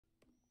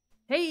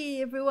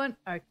Hey everyone,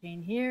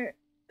 Arcane here,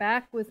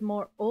 back with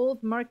more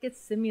Old Market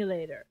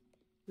Simulator.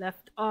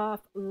 Left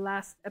off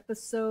last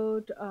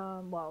episode,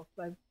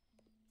 I've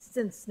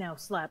since now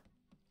slept.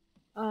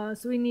 So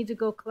we need to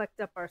go collect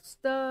up our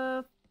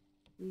stuff.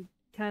 We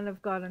kind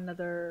of got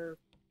another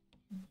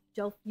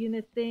shelf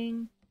unit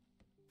thing.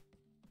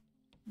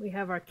 We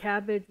have our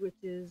cabbage,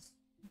 which is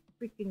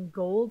freaking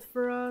gold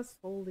for us.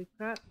 Holy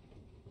crap.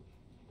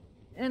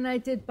 And I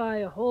did buy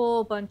a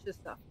whole bunch of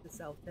stuff to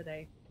sell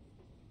today.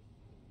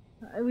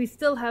 We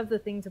still have the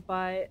thing to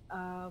buy,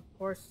 of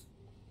course,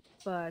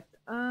 but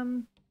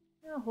I'll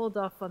hold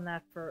off on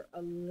that for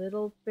a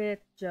little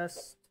bit. Okay,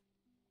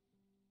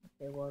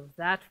 well,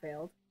 that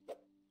failed.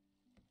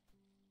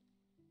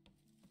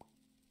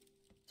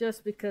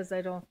 Just because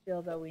I don't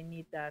feel that we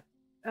need that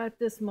at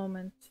this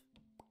moment.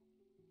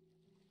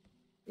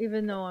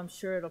 Even though I'm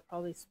sure it'll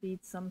probably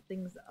speed some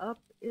things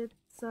up,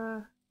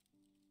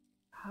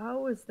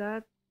 how is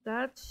that?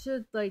 That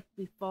should, like,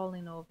 be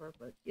falling over,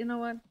 but you know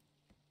what?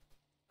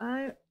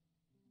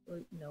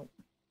 No.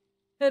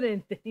 I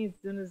didn't think as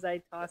soon as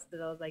I tossed it,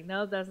 I was like,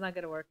 no, that's not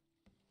gonna work.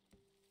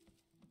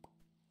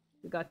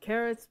 We got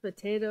carrots,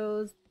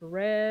 potatoes,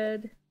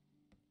 bread.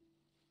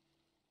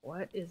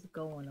 What is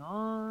going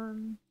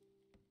on?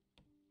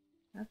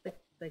 I have to,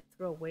 like,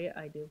 throw away.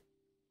 I do.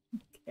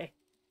 Okay.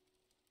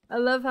 I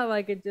love how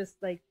I could just,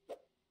 like,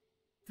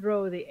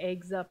 throw the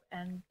eggs up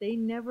and they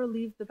never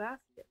leave the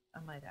basket,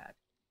 I might add.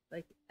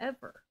 Like,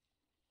 ever.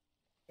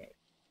 Okay.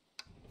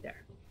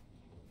 There.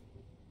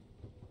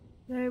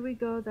 There we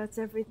go. That's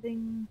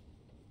everything.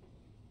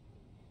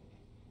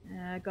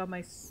 I got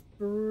my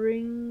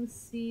spring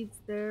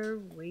seeds there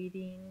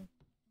waiting.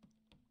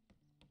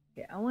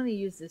 Okay, I want to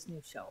use this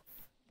new shelf.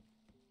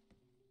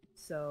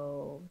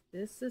 So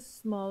this is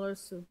smaller,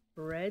 so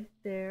bread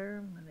there.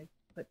 I'm going to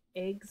put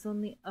eggs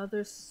on the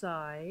other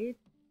side.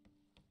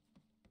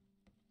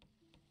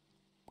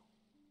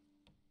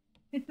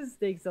 This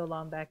takes so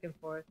long back and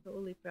forth.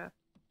 Holy crap.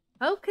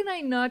 How can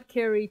I not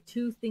carry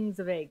 2 things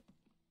of eggs?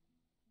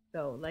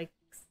 Though, like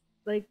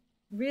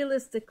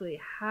realistically,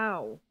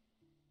 how?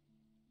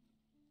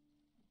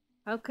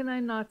 How can I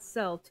not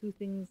sell 2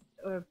 things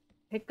or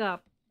pick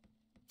up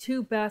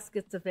 2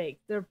 baskets of eggs?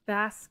 They're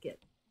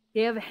baskets.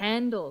 They have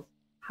handles.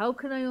 How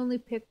can I only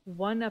pick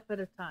 1 up at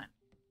a time?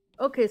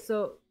 Okay,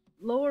 so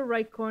lower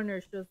right corner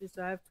shows you,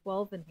 so I have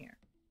 12 in here.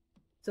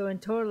 So in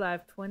total, I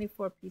have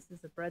 24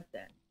 pieces of bread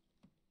then.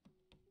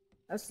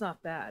 That's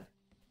not bad.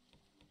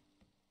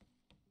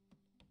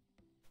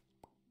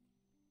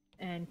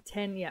 And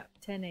 10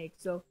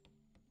 eggs. So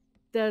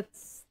that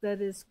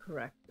is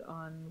correct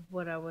on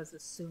what I was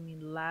assuming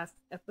last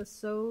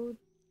episode.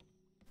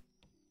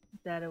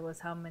 That it was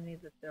how many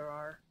that there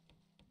are.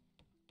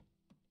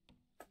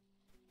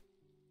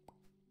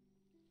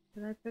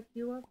 Can I pick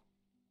you up?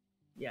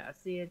 Yeah,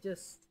 see, I had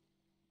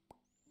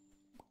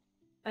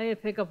to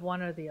pick up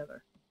one or the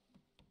other.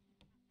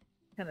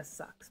 Kind of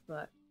sucks,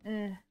 but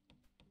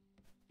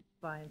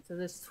fine. So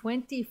there's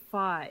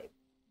 25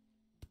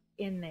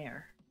 in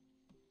there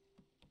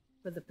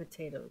for the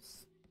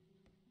potatoes.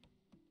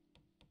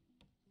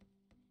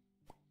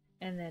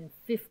 And then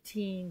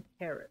 15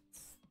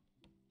 carrots.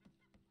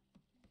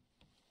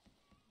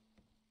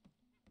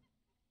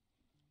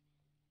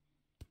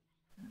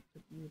 I'll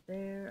put you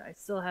there. I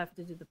still have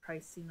to do the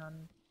pricing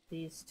on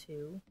these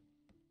 2.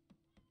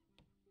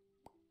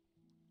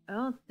 I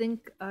don't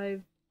think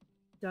I've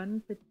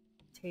done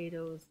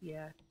potatoes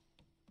yet.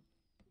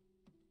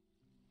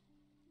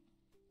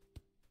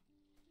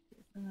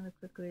 I'm gonna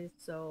quickly,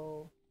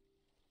 so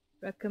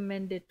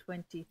recommended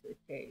 20.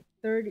 Okay,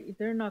 30.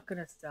 They're not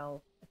gonna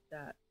sell at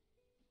that.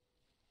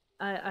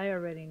 I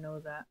already know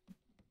that.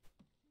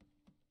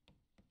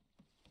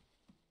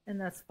 And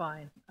that's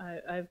fine.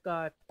 I have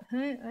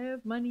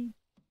money.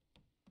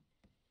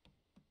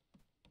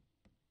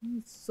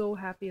 I'm so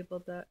happy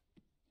about that.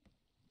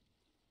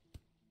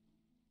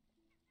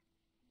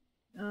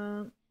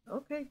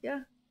 Okay,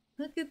 yeah.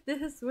 Look at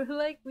this.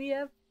 We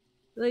have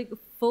like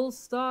full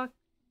stock.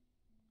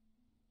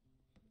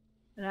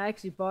 And I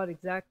actually bought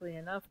exactly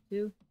enough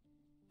too.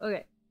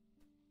 Okay.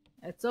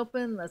 It's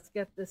open. Let's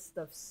get this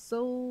stuff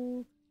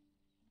sold.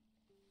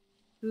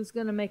 Who's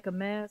gonna make a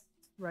mess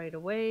right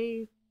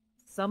away?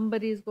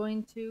 Somebody's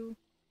going to.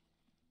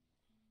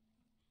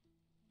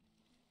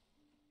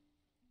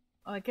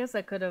 Oh, I guess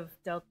I could have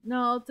dealt.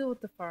 No, I'll deal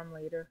with the farm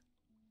later.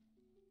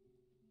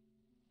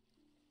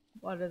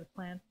 Water the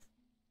plants.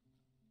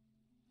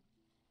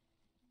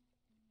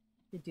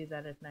 You do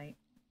that at night.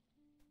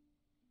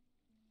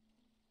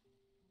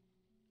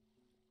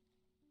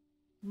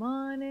 Come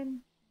on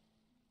in.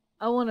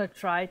 I want to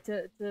try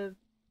to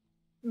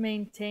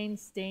maintain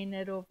staying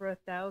at over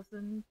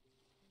 1,000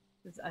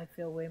 because I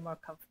feel way more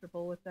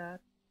comfortable with that.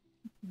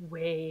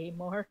 Way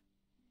more.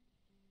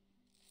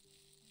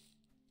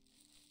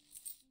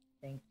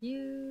 Thank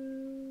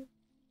you.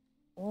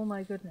 Oh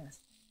my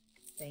goodness.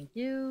 Thank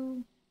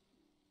you.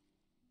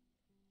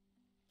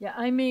 Yeah,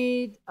 I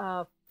made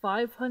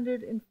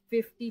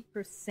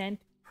 550%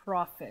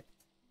 profit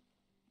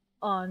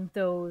on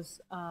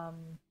those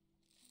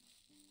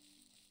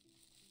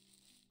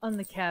on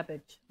the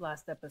cabbage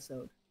last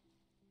episode.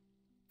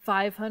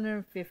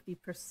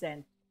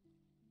 550%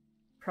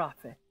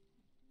 profit.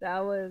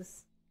 That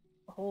was,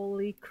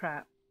 holy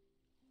crap.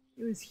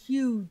 It was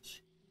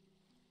huge.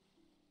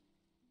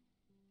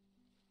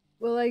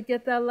 Will I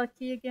get that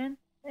lucky again?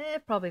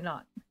 Probably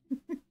not.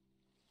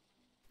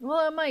 Well,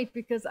 I might,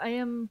 because I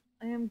am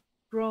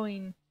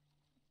growing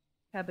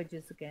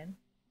cabbages again.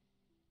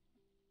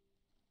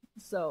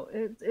 So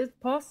it's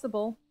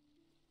possible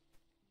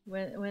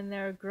when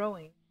they're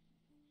growing.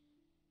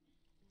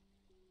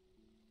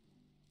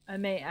 I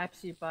may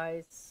actually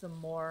buy some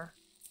more,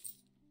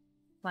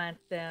 plant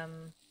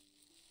them.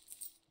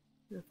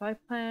 If I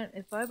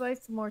buy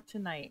some more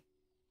tonight,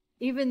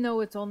 even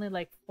though it's only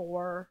like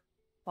 4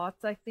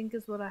 pots, I think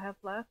is what I have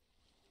left,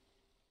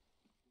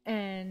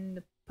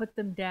 and put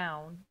them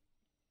down,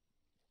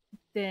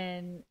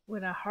 then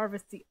when I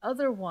harvest the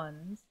other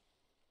ones,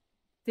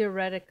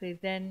 theoretically,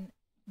 then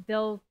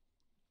they'll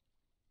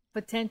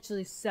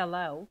potentially sell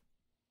out.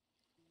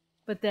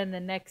 But then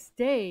the next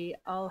day,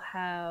 I'll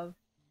have...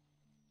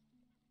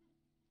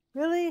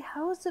 Really?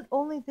 How is it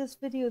only this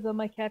video that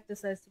my cat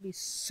decides to be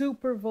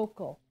super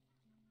vocal?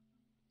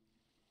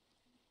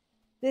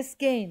 This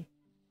game.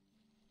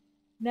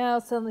 Now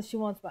suddenly she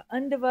wants my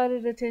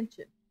undivided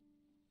attention.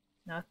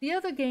 Not the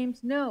other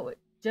games, no,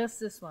 just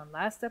this one.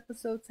 Last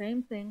episode,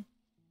 same thing.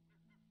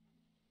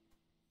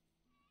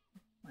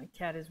 My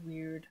cat is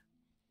weird.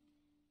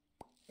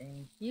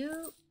 Thank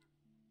you.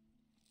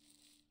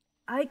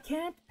 I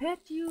can't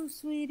pet you,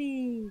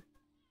 sweetie.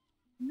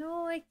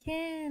 No, I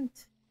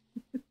can't.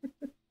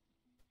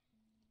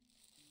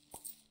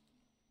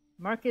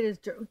 Market is...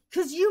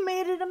 Because you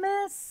made it a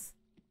mess.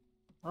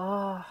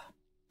 Oh,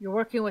 you're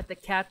working with the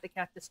cat. The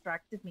cat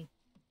distracted me.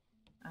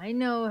 I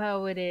know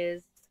how it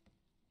is.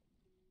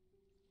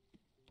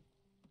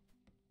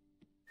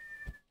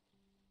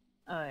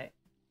 Alright.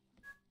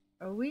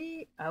 Are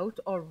we out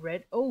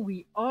already? Oh,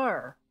 we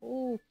are.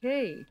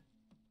 Okay.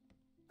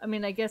 I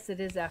mean, I guess it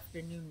is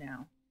afternoon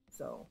now,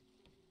 so.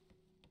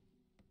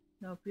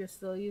 Nope, you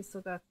still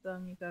got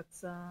some, you got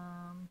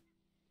some.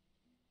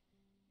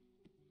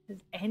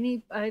 Has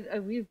any,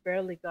 we've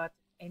barely got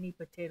any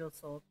potatoes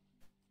sold.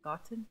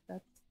 Gotten?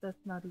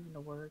 That's not even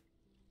a word.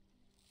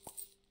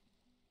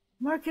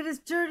 Market is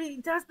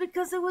dirty. That's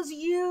because it was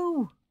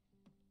you.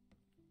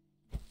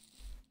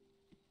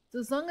 So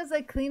as long as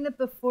I clean it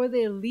before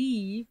they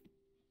leave,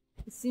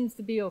 it seems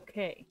to be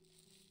okay.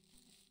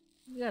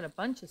 We got a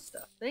bunch of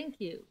stuff. Thank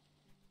you.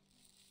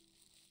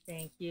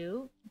 Thank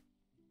you.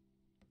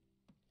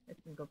 I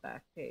can go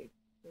back page.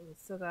 So we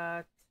still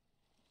got...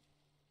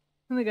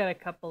 only got a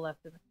couple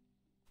left in it.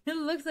 It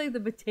looks like the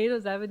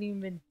potatoes haven't even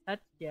been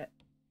touched yet.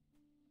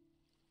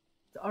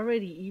 It's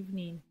already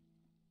evening.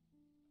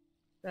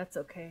 That's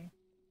okay.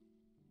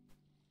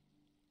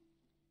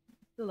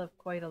 Still have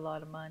quite a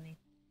lot of money.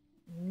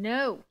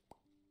 No!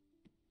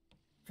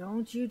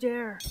 Don't you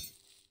dare.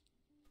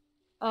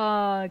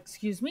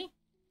 Excuse me?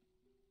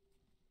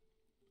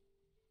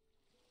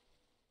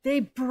 They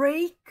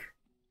break?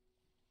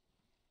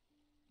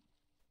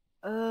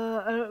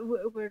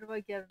 Where do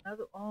I get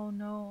another? Oh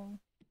no.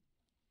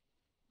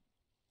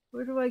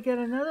 Where do I get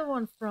another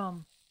one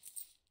from?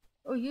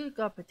 Oh, you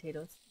got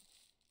potatoes.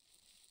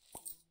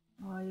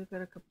 Oh, you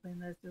gotta complain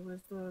that there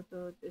was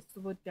it's the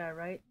wood guy,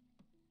 right?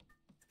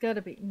 It's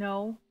gotta be.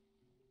 No.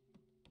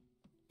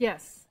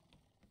 Yes.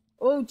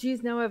 Oh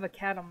geez, now I have a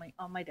cat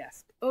on my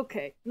desk.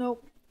 Okay,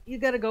 nope. You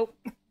gotta go.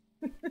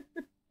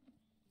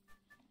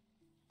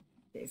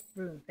 Okay,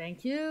 room,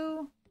 thank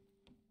you.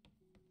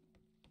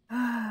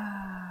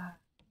 Cat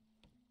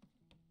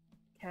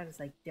is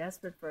like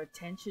desperate for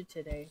attention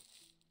today.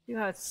 You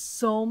had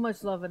so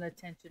much love and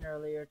attention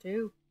earlier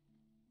too.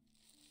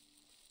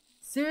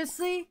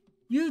 Seriously?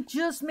 You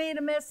just made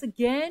a mess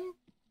again?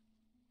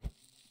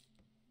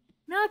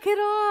 Knock it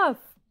off!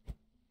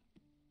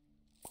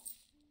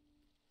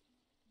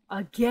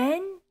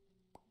 Again?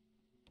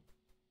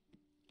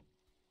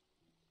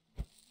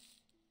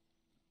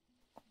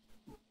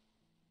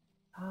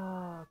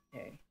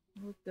 Okay.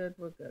 We're good,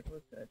 we're good,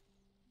 we're good.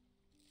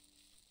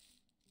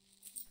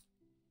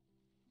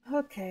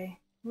 Okay.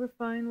 We're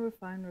fine, we're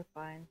fine, we're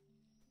fine.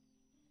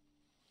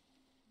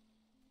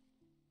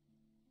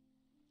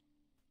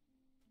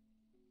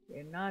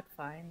 We're not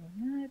fine,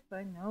 we're not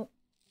fine, nope.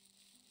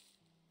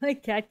 My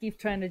cat keeps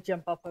trying to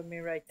jump up on me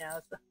right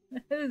now, so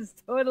it is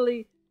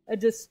totally a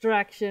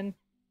distraction.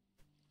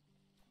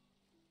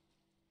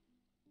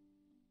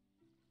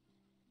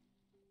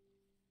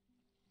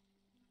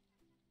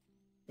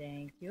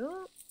 Thank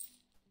you.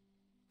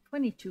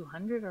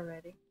 2,200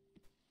 already.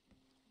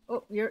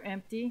 Oh, you're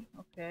empty.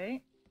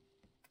 Okay.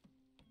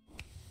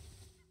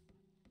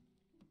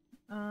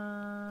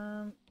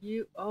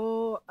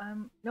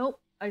 Nope.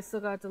 I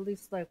still got at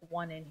least like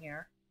 1 in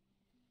here.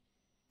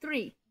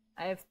 3.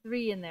 I have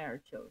 3 in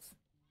there, chose.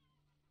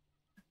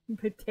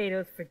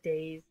 Potatoes for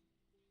days.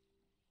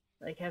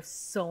 Like, have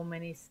so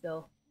many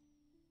still.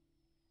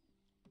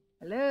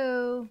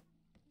 Hello?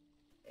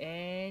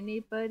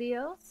 Anybody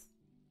else?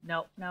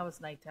 Nope, now it's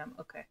nighttime.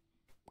 Okay.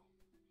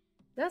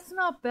 That's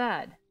not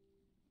bad.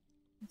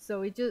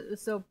 So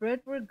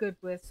bread we're good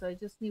with, so I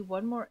just need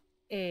one more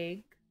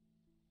egg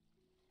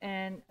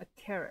and a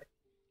carrot.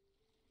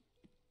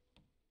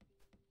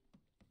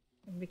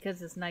 And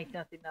because it's night,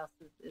 nothing else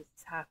is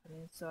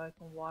happening, so I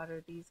can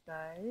water these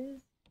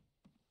guys.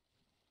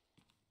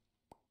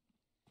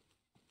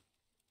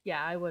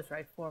 Yeah, I was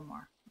right. 4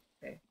 more.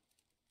 Okay.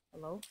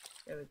 Hello?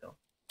 There we go.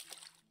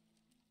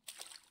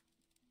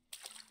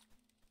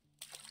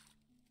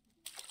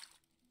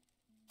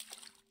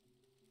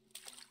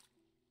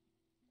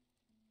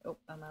 Oh,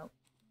 I'm out.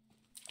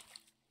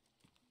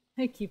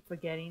 I keep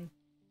forgetting.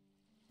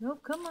 No,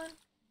 come on.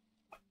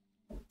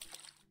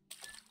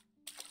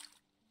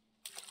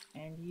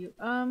 And you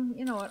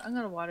know what? I'm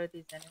gonna water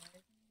these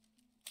anyways.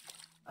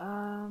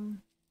 Oh,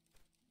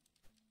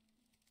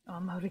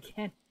 I'm out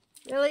again.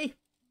 Really?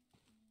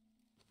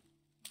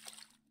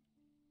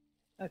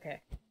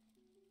 Okay.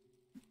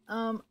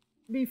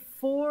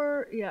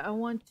 Before, yeah, I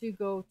want to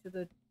go to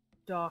the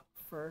dock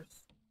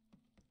first.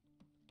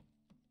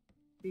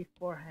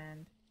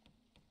 Beforehand.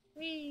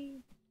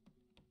 Whee!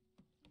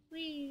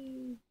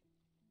 Whee!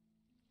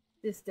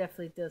 This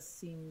definitely does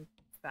seem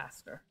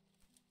faster.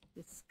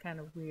 It's kind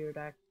of weird,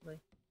 actually.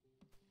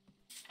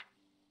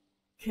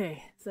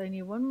 Okay, so I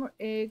need one more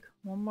egg,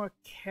 one more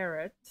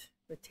carrot.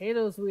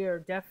 Potatoes we are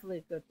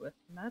definitely good with.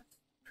 And that's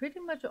pretty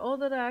much all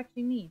that I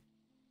actually need.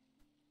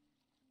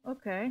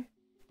 Okay.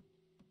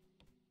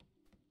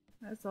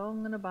 That's all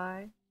I'm gonna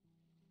buy.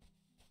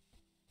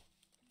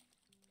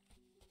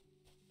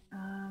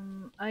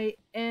 I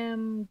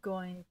am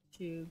going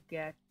to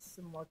get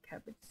some more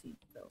cabbage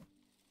seeds though.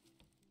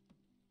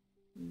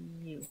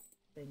 You.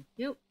 Thank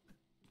you.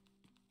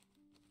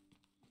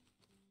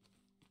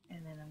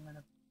 And then I'm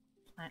gonna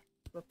plant.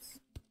 Whoops.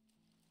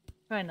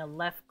 Trying to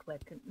left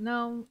click.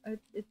 No,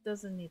 it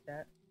doesn't need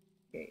that.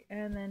 Okay,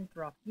 and then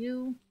drop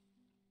you.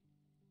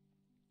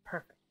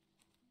 Perfect.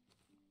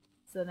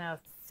 So now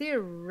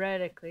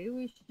theoretically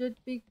we should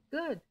be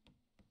good.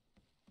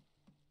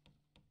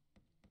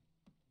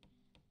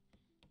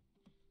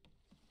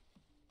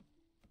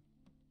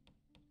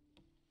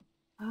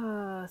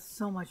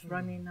 So much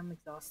running, I'm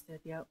exhausted,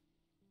 yep.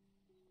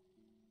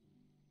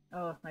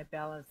 Oh, my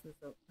balance is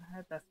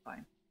that's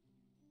fine.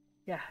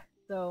 Yeah,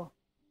 so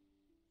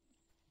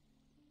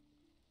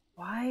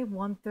why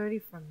 130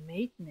 for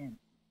maintenance?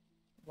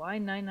 Why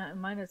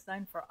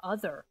 -9 for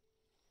other?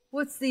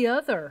 What's the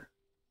other?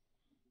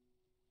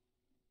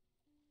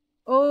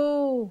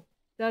 Oh,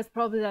 that's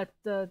probably that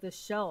the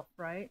shelf,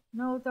 right?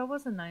 No, that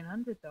wasn't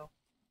 900 though.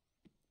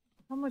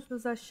 How much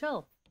was that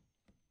shelf?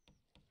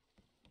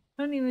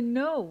 I don't even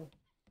know.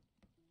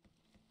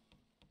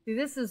 See,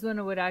 this is when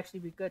it would actually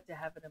be good to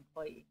have an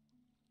employee,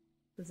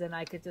 because then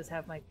I could just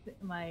have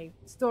my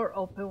store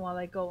open while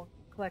I go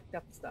collect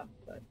up stuff.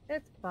 But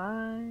it's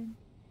fine.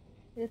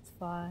 It's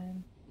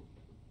fine.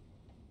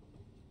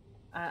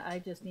 I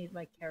just need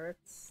my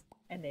carrots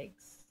and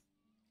eggs.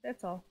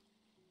 That's all.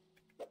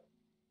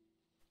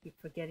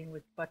 Keep forgetting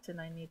which button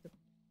I need to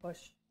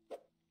push.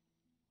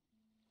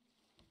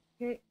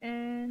 Okay,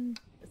 and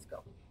let's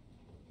go.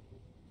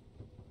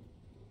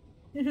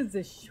 It is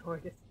the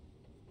shortest.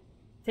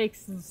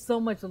 Takes so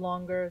much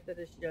longer than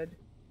it should.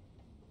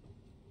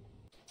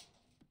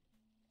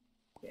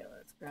 Okay,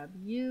 let's grab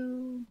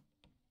you.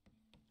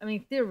 I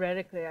mean,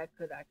 theoretically, I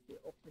could actually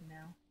open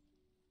now.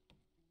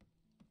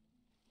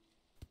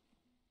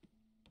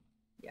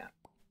 Yeah.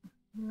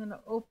 I'm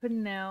gonna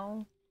open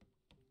now.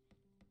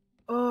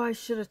 Oh, I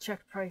should have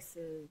checked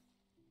prices.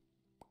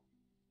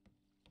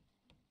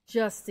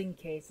 Just in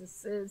case.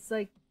 It's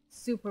like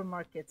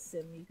supermarket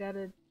sim. You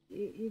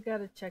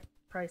gotta check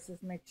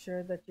prices, make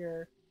sure that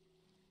you're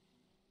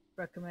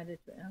recommended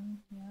to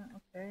yeah,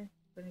 okay.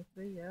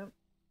 23, yep.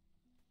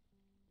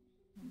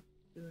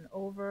 Doing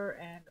over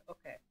and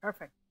okay,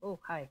 perfect. Oh,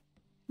 hi.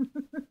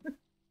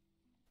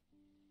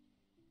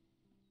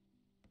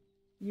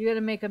 You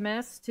gonna make a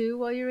mess too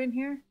while you're in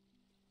here?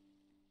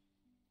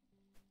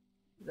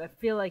 I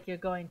feel like you're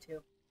going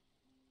to.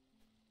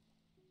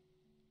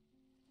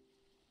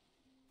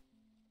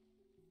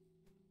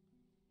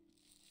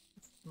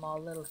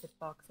 Small little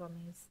hitbox on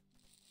these.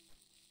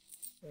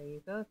 There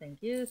you go.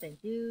 Thank you.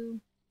 Thank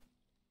you.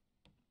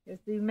 Is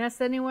the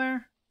mess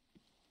anywhere?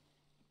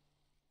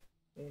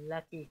 You're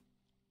lucky.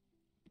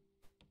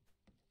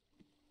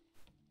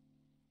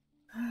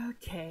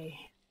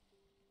 Okay.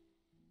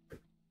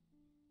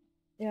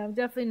 Yeah, I'm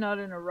definitely not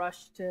in a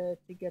rush to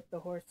get the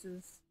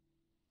horses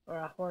or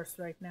a horse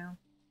right now.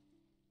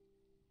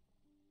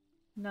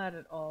 Not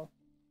at all.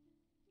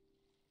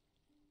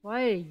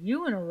 Why are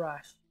you in a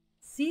rush?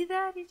 See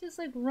that? He just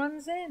like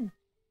runs in.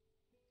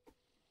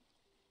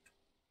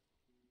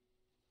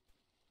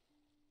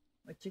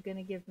 What you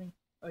gonna give me?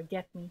 Or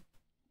get me?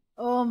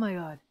 Oh my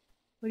god.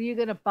 What are you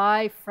gonna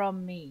buy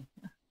from me?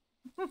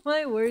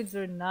 My words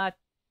are not.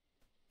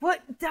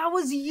 What? That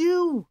was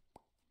you!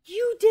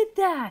 You did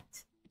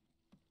that!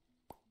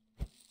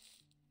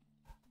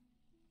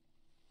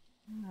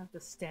 I have to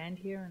stand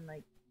here and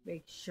like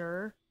make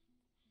sure.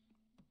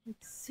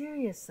 Like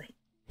seriously.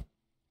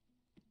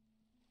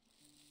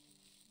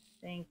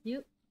 Thank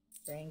you.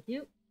 Thank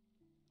you.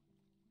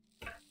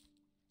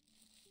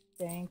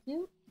 Thank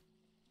you.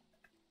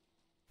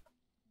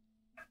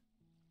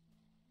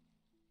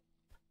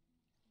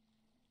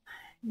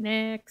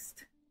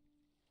 Next.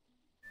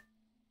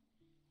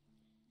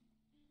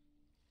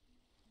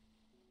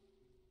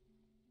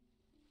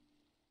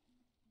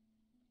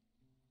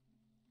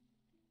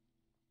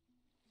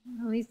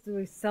 At least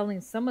we're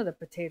selling some of the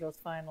potatoes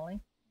finally.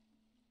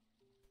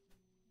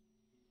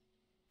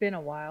 Been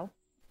a while.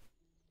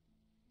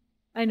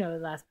 I know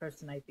the last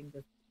person I think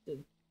that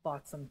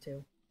bought some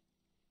too.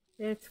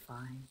 It's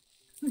fine.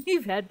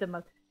 We've had them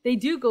up. They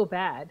do go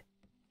bad.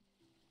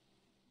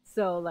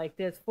 So like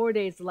there's 4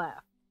 days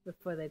left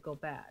before they go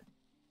bad.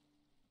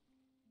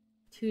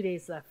 2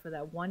 days left for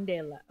that 1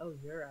 day left. Oh,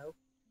 you're out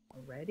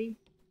already?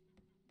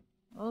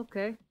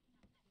 Okay.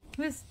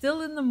 We're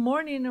still in the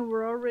morning and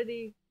we're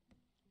already...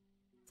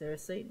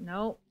 Seriously?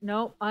 No,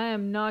 no, I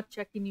am not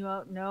checking you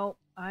out. No,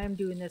 I am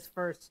doing this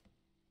first.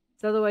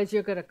 So otherwise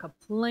you're going to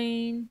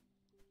complain.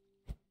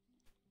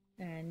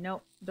 And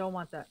no, don't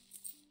want that.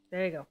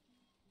 There you go.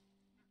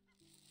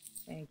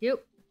 Thank you.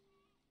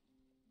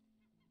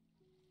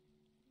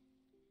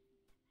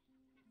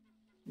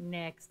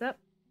 Next up.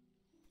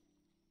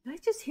 Did I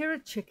just hear a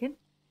chicken?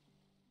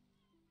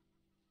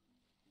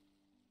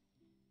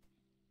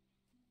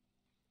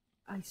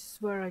 I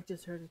swear I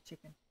just heard a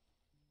chicken.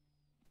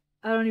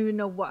 I don't even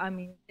know what, I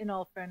mean, in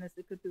all fairness,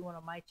 it could be one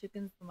of my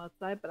chickens from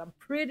outside, but I'm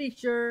pretty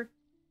sure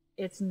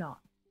it's not.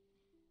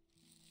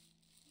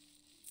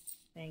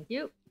 Thank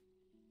you.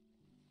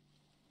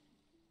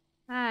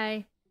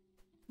 Hi.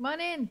 Come on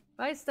in.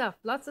 Buy stuff.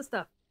 Lots of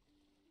stuff.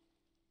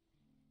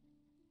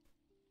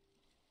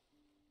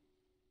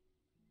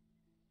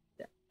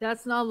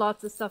 That's not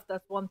lots of stuff.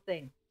 That's one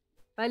thing.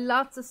 Buy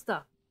lots of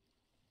stuff.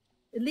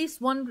 At least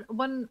one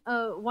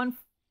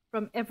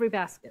from every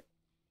basket.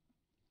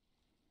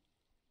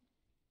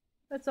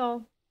 That's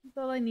all. That's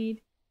all I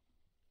need.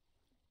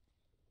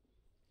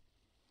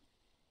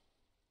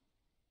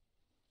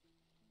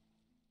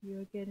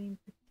 You're getting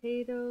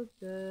potato.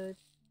 Good.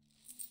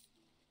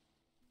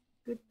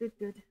 Good, good,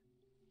 good.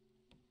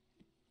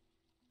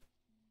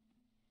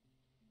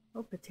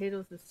 Oh,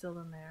 potatoes are still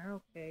in there.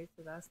 Okay,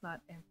 so that's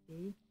not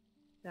empty.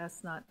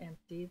 That's not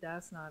empty.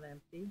 That's not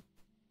empty.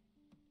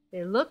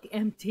 They look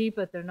empty,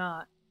 but they're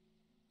not.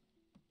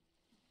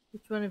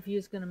 Which one of you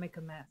is going to make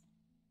a mess?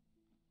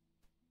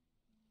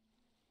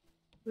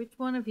 Which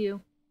one of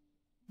you?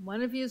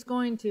 One of you is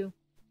going to.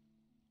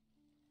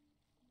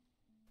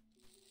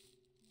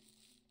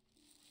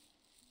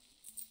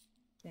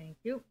 Thank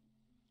you.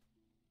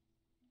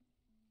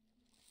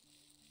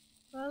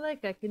 Well, I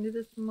can do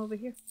this from over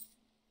here.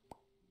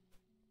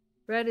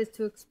 Bread is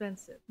too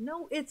expensive.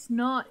 No, it's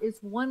not.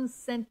 It's 1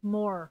 cent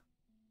more.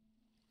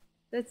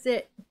 That's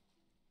it.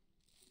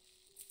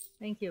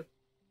 Thank you.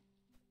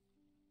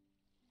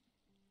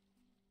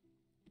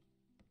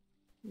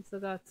 We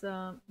still got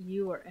some.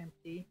 You are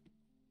empty.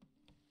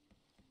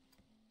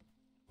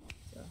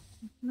 So,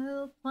 my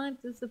little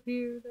plant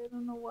disappeared. I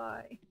don't know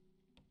why.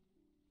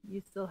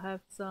 You still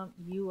have some.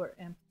 You are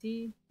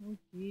empty. Oh,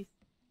 jeez.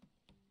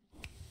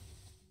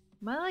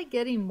 Am I like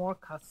getting more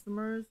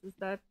customers? Is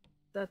that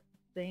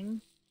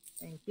thing?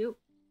 Thank you.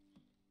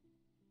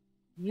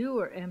 You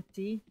are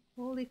empty.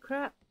 Holy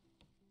crap.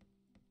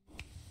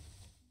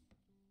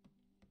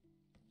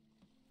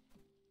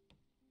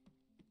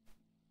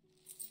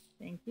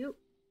 Thank you.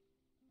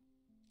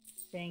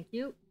 Thank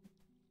you.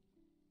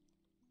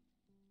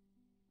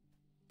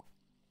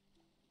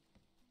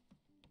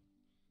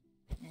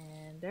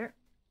 And there.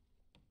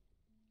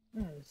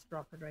 I'm gonna just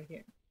drop it right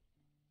here.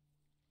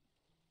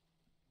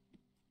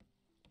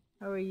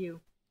 How are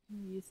you?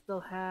 You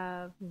still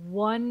have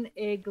 1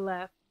 egg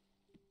left.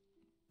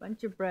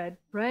 Bunch of bread.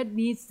 Bread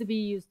needs to be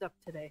used up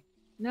today.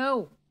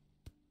 No!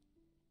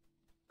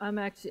 I'm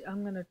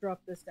gonna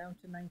drop this down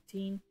to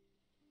 19.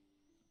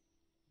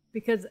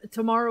 Because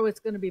tomorrow it's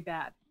gonna be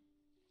bad.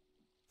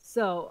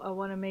 So I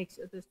want to make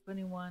sure there's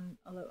 21.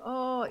 11.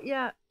 Oh,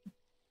 yeah.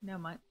 Never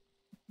mind.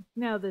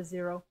 Now there's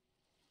 0.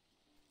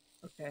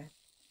 Okay.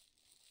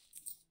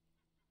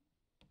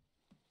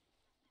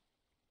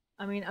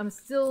 I mean, I'm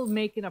still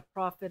making a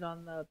profit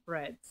on the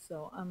bread,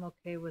 so I'm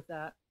okay with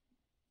that.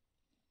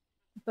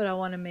 But I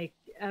want to make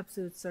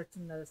absolute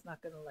certain that it's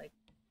not going to, like,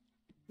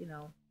 you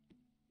know,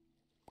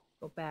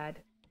 go bad.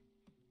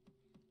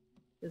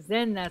 Because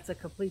then that's a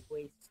complete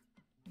waste,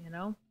 you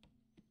know?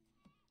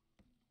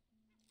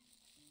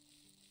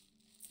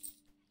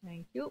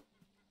 Thank you.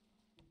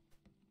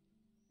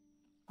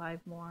 5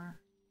 more.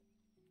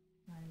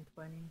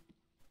 9:20.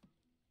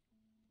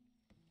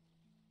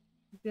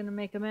 He's going to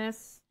make a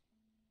mess.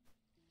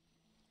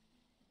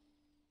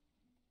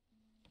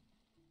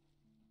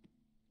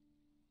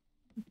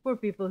 Poor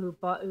people who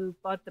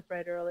bought the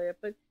bread earlier,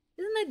 but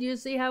isn't that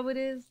usually how it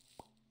is?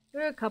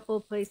 There are a couple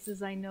of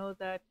places I know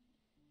that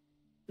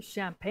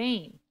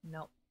Champagne,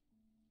 no,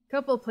 a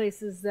couple of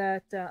places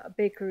that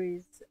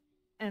bakeries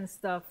and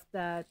stuff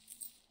that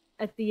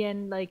at the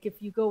end, like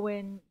if you go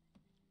in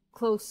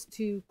close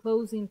to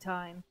closing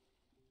time,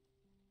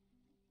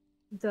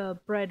 the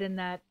bread in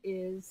that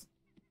is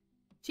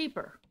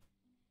cheaper.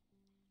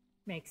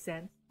 Makes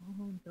sense.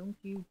 Oh, don't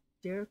you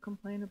dare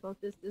complain about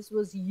this. This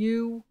was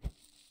you.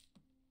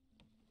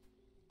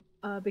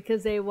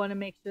 Because they want to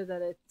make sure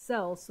that it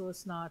sells so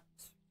it's not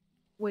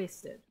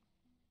wasted.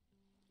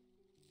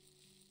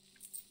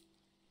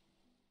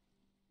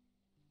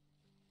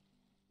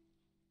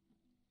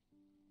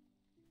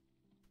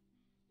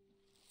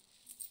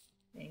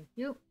 Thank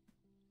you.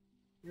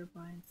 You're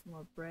buying some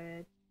more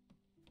bread.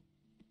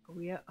 Oh,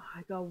 yeah,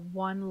 I got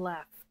one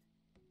left.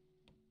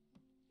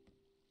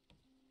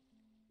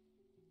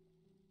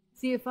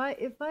 See, if I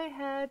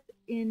had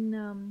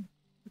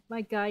if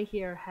my guy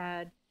here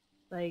had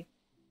like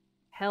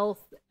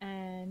health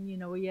and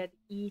where you had to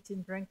eat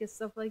and drink and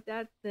stuff like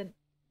that, then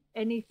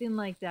anything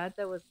like that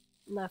that was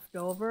left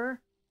over,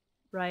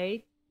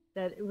 right?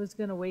 That it was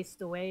gonna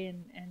waste away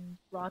and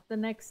rot the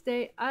next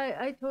day.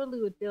 I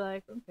totally would be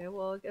like, okay,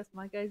 well I guess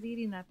my guy's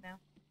eating that now.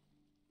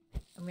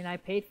 I mean I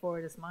paid for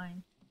it, it's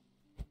mine.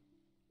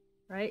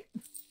 Right?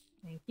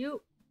 Thank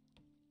you.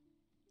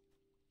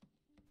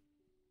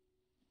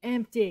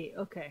 Empty.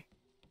 Okay.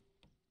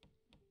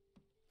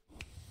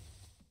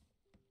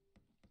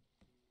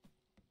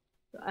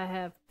 So I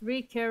have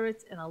 3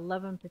 carrots and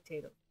 11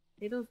 potatoes.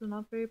 Potatoes are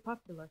not very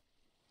popular.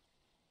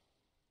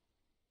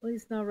 At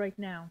least not right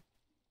now.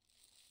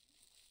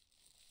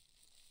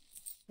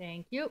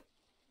 Thank you.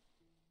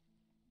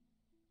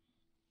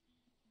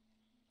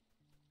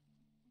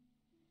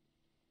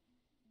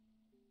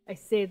 I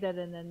say that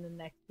and then the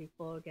next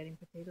people are getting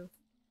potatoes.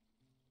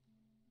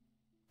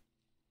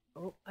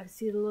 Oh, I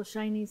see the little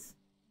shinies.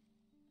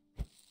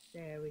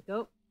 There we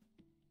go.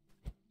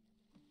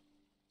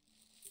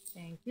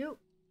 Thank you.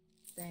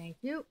 Thank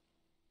you.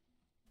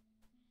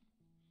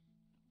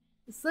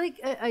 It's like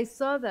I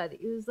saw that.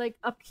 It was like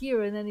up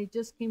here and then it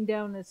just came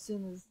down as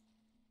soon as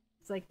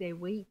it's like they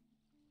wait.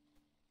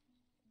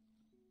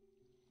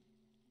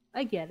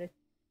 I get it.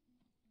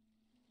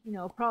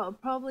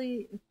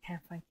 Probably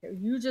can't find carrot.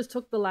 You just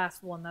took the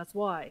last one, that's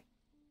why.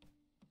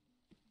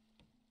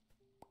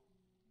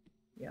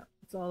 Yeah,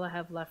 that's all I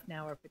have left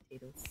now are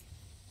potatoes.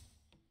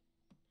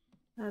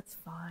 That's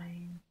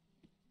fine.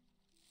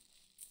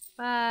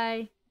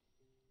 Bye.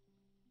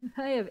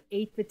 I have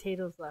 8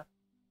 potatoes left.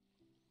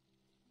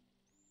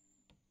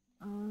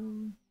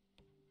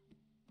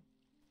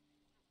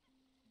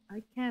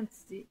 I can't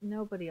see.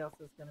 Nobody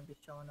else is gonna be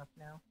showing up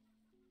now.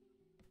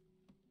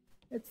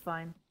 It's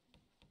fine.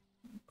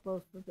 I'm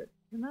close with it.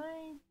 Can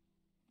I?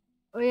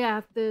 Oh yeah, I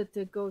have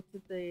to go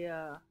to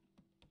the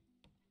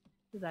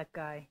to that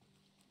guy.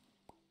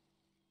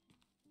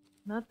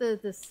 Not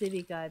the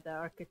city guy, the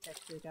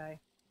architecture guy.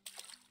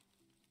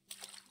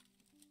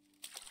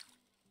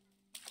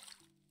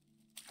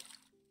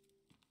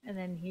 And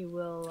then he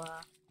will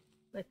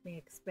let me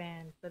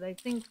expand. But I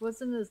think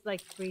wasn't this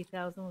like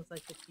 3,000 was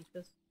like the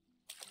cheapest?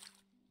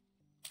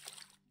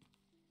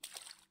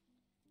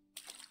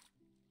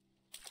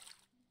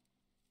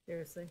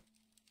 Seriously.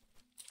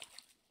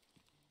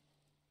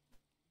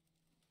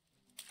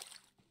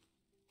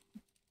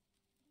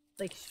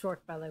 Like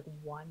short by like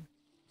 1.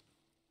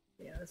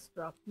 Yeah, let's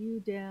drop you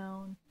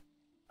down.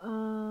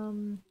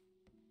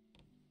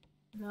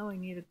 Now I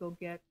need to go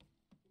get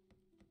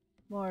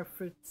more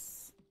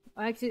fruits.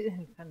 Actually,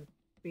 to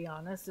be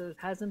honest, there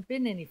hasn't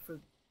been any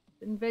fruit. It's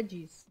been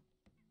veggies.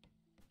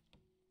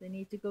 They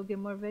need to go get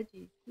more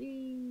veggies.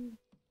 Whee!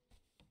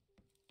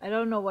 I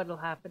don't know what'll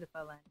happen if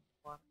I land in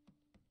water.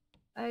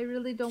 I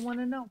really don't want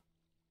to know.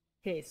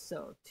 Okay,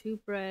 so 2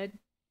 bread,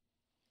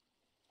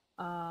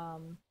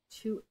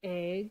 2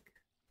 egg,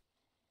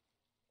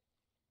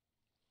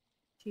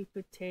 2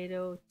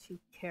 potato, 2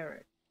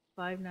 carrot.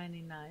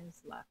 $5.99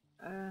 is left.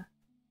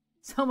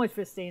 So much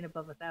for staying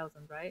above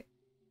 1,000, right?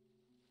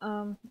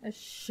 It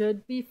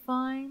should be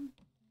fine.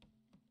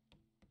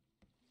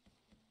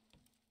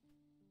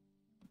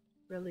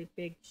 Really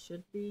big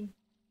should be.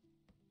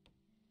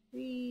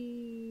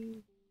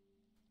 Whee!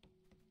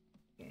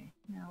 Okay,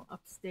 now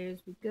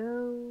upstairs we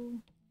go.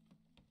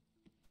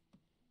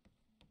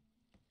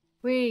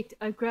 Wait,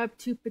 I grabbed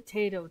 2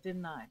 potato,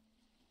 didn't I?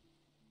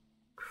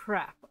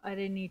 Crap, I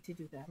didn't need to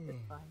do that.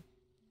 That's fine.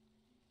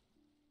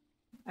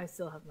 I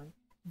still have money.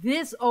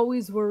 This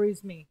always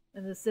worries me.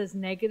 And it says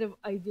negative.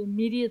 I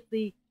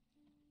immediately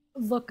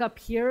look up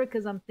here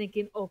because I'm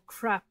thinking, oh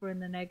crap, we're in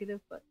the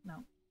negative, but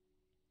no.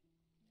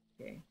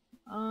 Okay.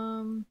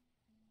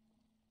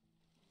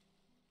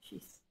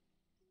 Jeez.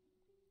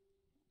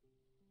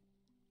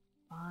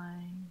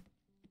 Fine.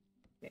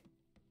 Okay.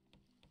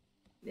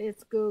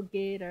 Let's go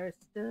get our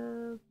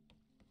stuff.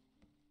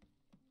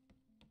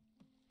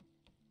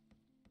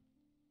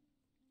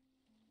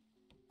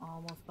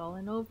 Almost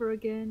falling over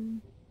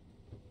again.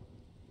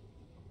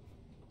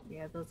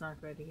 Yeah, those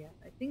aren't ready yet.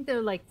 I think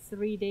they're like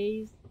 3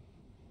 days.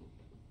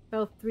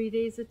 About 3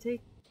 days it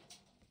takes.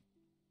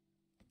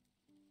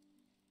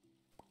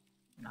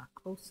 Not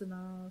close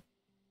enough.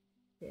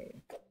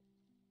 Okay.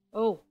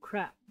 Oh,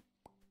 crap.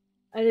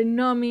 I did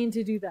not mean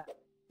to do that.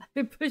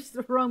 I pushed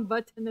the wrong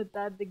button at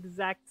that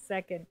exact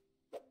second.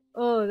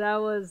 Oh,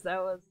 that was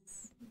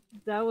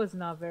That was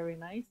not very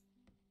nice.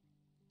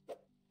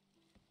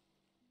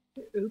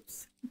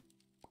 Oops.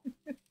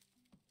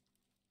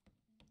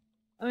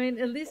 I mean,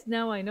 at least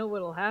now I know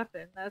what'll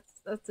happen.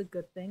 That's a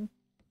good thing.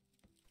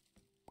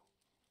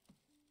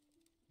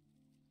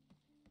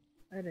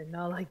 I did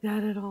not like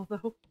that at all,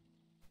 though.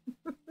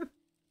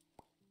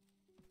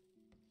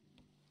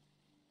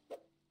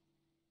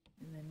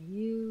 And then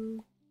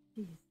you...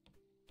 Jeez.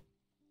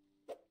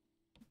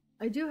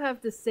 I do have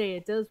to say,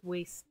 it does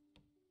waste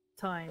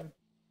time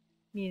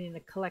needing to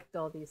collect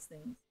all these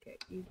things. Okay,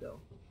 you go.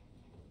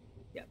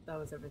 Yep, that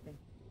was everything.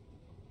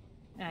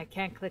 And I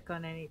can't click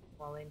on anything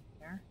while in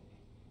here.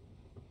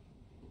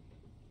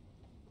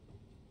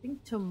 I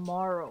think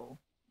tomorrow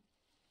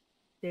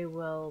they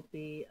will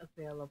be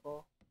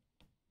available.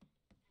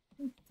 I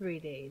think 3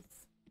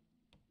 days.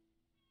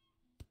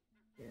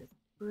 There's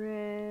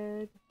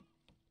bread.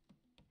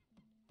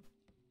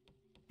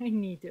 I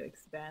need to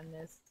expand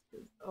this.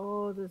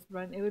 Oh, this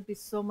run. It would be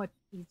so much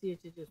easier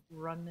to just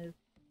run this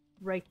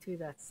right through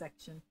that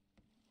section.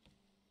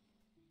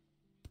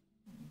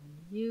 And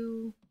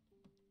you.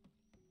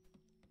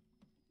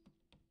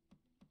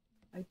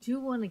 I do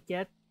want to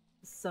get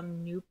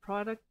some new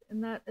product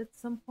in that at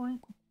some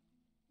point.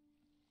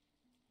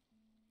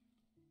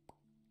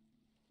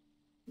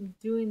 I'm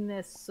doing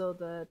this so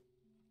that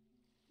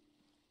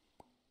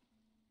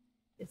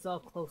it's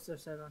all closer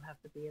so I don't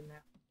have to be in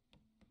there.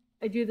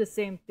 I do the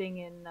same thing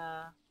in,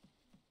 I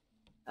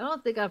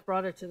don't think I've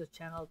brought it to the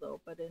channel though,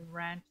 but in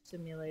Ranch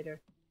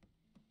Simulator,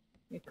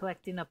 you're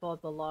collecting up all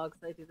the logs.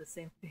 I do the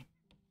same thing.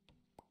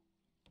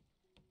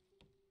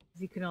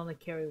 You can only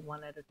carry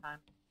one at a time.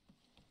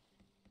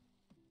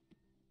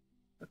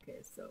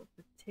 Okay, so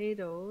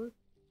potatoes.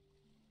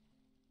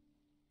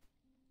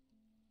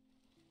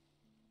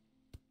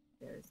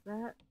 There's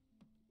that.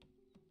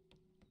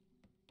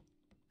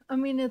 I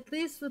mean, at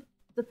least with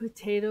the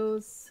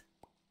potatoes,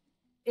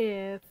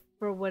 if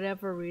for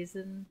whatever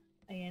reason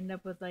I end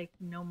up with like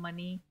no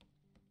money,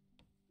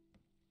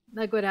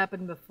 like what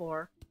happened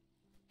before,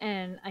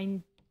 and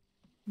I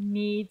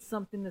need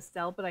something to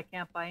sell but I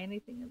can't buy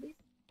anything, at least,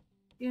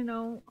 you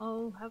know,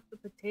 I'll have the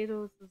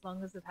potatoes as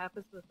long as it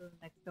happens within the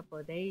next couple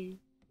of days.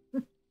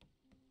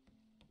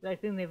 I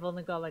think they've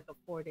only got like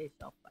a 4-day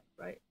shelf life,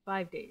 right?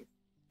 5 days.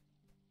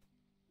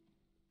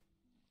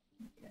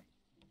 Okay.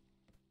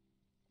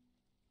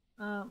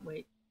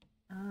 Wait.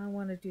 I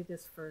want to do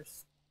this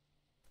first.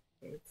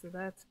 Okay, so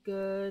that's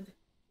good.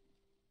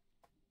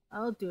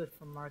 I'll do it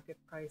for market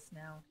price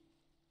now.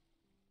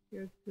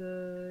 You're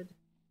good.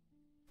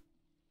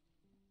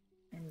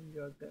 And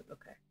you're good.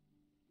 Okay.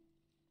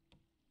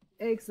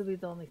 Eggs will be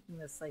the only thing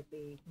that's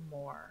slightly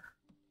more.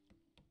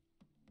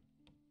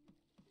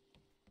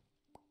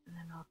 And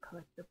then I'll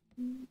collect the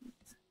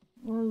bees.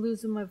 I'm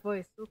losing my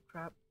voice. Oh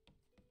crap.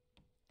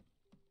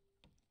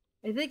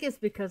 I think it's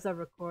because I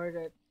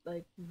recorded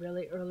like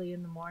really early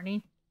in the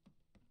morning.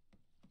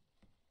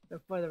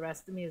 Before the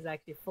rest of me is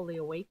actually fully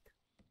awake.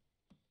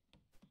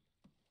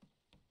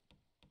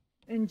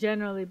 And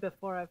generally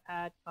before I've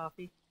had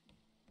coffee.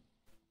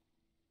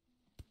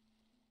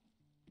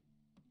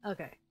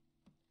 Okay.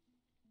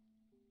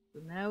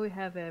 So now we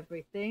have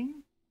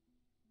everything.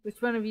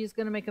 Which one of you is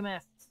going to make a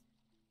mess?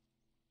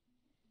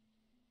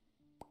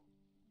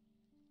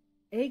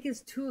 Egg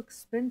is too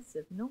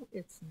expensive. No,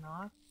 it's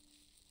not.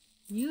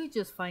 You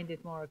just find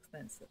it more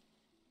expensive.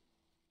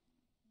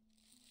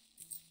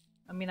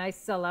 I mean, I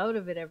sell out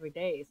of it every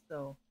day,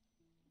 so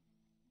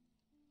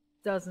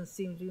doesn't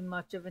seem to be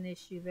much of an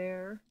issue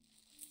there.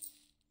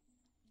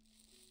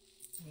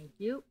 Thank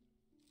you.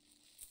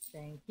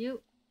 Thank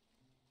you.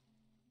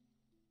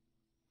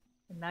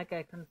 And that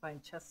guy couldn't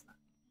find chestnut.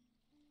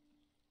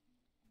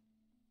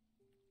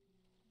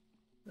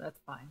 That's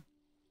fine.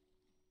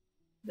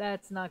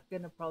 That's not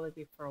gonna probably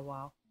be for a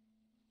while.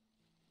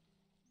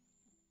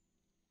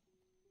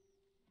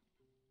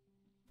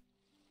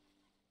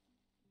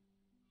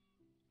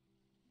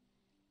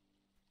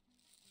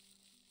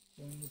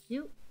 Thank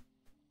you.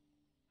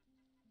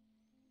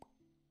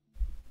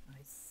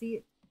 I see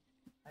it.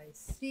 I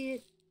see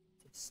it.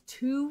 It's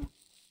 2.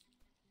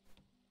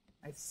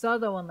 I saw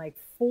that one like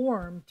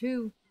form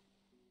too.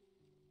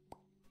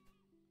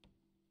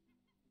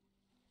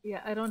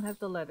 Yeah, I don't have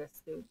the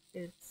lettuce, dude.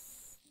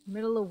 It's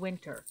middle of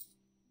winter.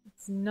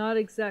 It's not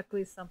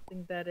exactly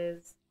something that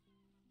is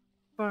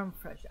farm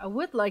fresh. I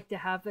would like to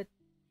have it,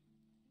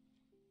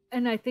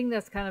 and I think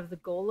that's kind of the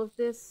goal of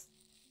this,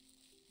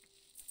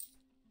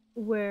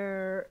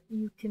 where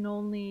you can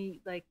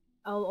only like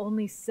I'll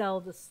only sell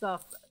the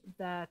stuff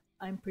that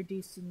I'm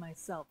producing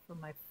myself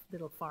from my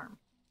little farm.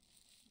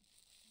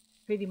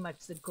 Pretty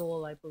much the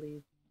goal, I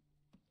believe.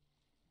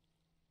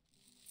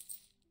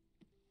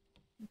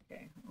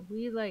 Okay, are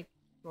we like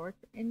short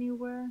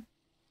anywhere?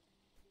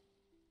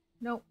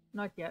 Nope,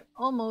 not yet.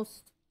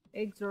 Almost.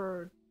 Eggs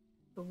are...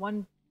 The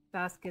one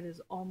basket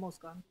is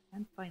almost gone.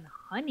 Can't find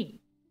honey.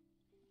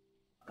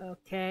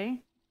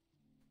 Okay.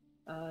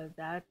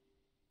 That's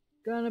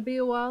gonna be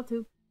a while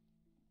too.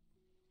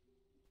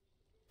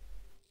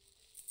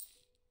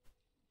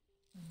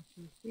 1,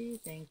 2, 3.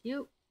 Thank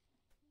you.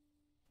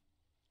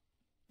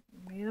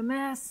 made a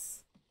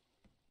mess.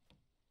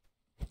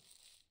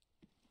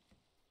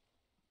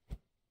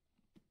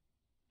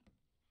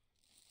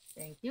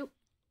 Thank you.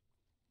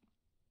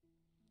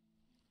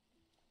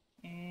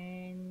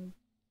 And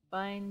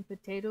buying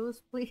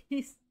potatoes,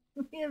 please.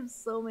 We have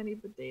so many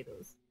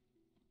potatoes.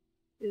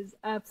 It is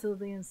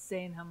absolutely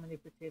insane how many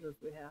potatoes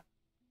we have.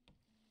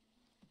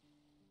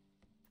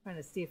 Trying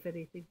to see if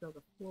anything's on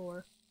the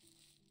floor.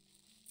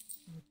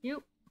 Thank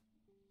you.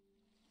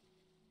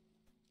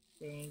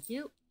 Thank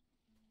you.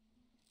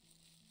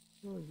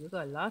 Oh, you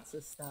got lots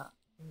of stuff.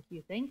 Thank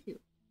you, thank you.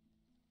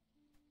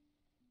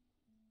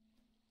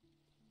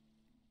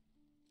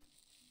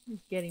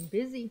 It's getting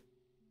busy.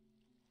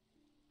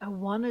 I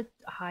want to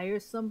hire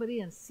somebody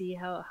and see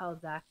how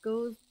that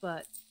goes,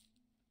 but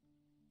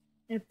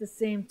at the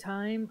same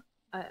time,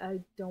 I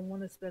don't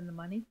want to spend the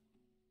money.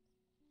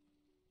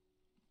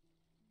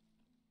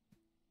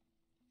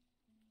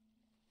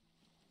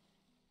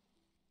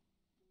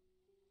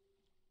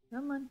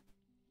 Come on.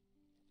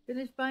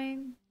 Finish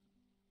buying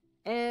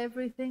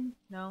everything?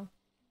 No.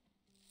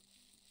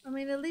 I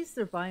mean, at least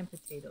they're buying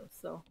potatoes,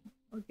 so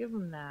I'll give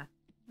them that.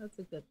 That's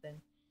a good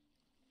thing.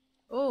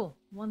 Oh,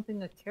 one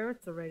thing of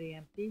carrots already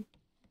empty.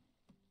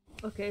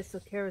 Okay, so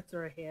carrots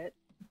are a hit.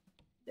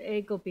 The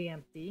egg will be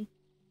empty.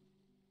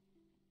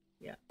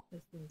 Yeah,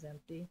 this one's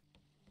empty.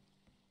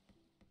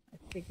 I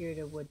figured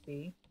it would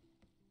be.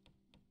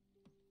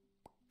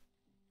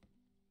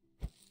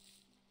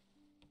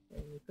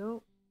 There you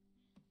go.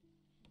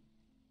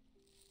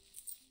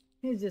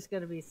 He's just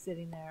gonna be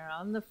sitting there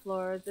on the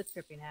floor, the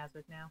tripping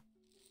hazard now.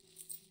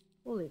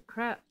 Holy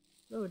crap.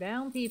 Slow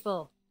down,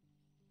 people.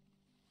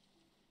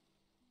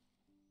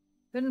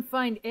 Couldn't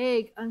find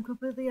egg. I'm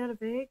completely out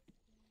of egg.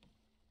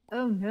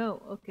 Oh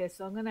no. Okay,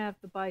 so I'm gonna have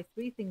to buy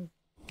 3 things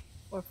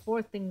or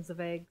 4 things of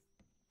eggs.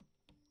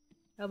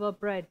 How about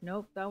bread?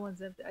 Nope, that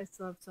one's empty. I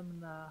still have some in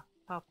the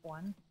top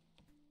one.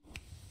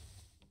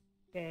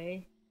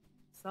 Okay.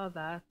 Saw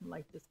that.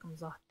 Light just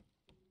comes on.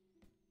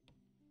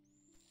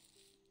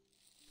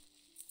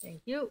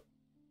 Thank you.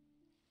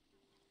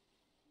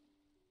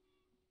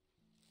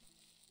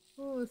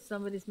 Oh,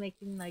 somebody's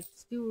making like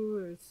stew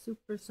or soup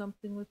or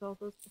something with all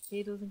those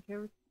potatoes and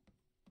carrots.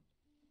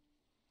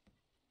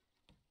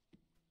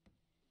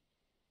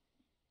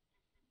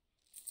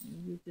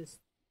 You just...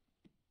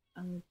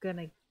 I'm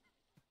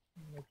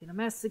making a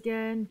mess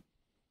again.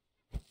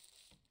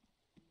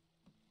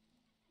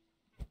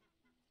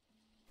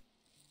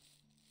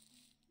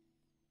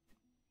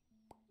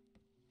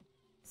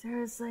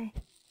 Seriously?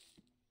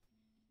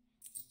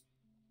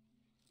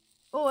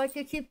 Oh, I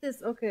could keep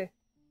this. Okay.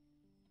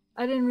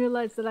 I didn't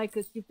realize that I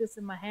could keep this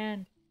in my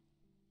hand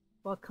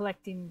while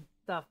collecting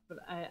stuff, but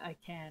I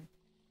can.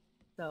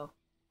 So,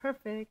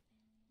 perfect.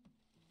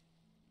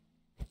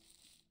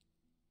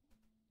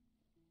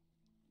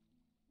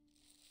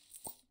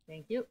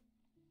 Thank you.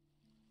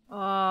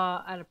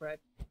 Out of bread.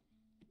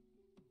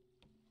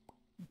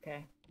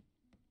 Okay.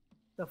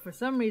 So for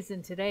some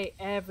reason today,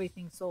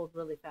 everything sold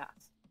really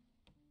fast.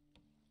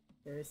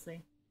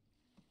 Seriously?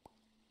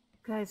 You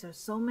guys are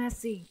so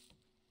messy.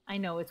 I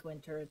know it's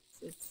winter.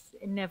 It's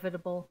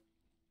inevitable.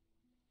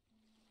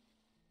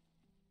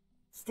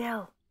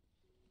 Still.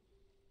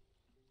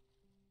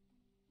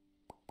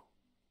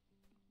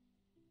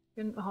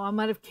 Oh, I'm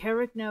out of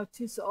carrot now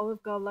too, so all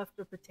I've got left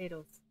are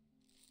potatoes.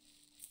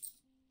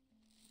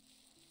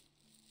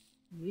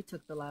 You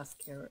took the last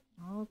carrot.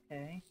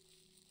 Okay.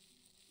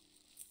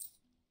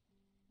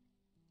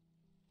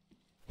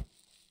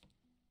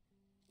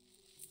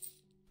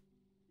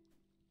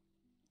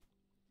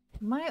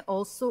 Am I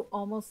also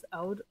almost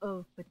out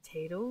of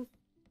potatoes?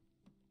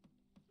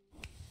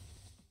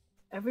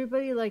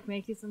 Everybody like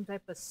making some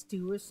type of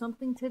stew or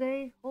something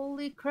today?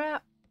 Holy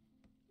crap.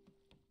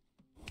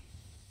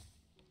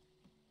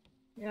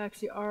 They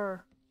actually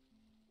are.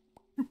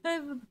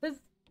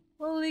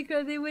 Holy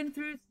crap, they went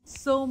through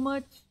so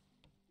much.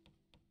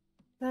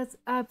 That's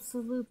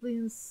absolutely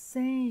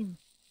insane.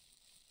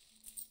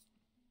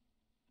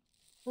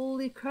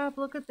 Holy crap,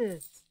 look at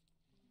this.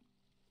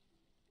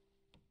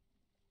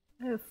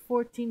 I have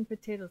 14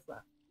 potatoes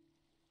left.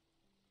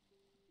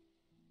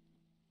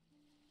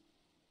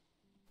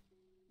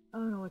 I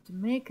don't know what to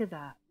make of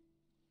that.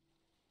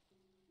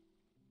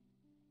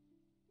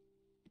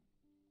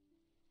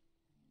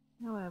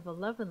 Now I have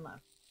 11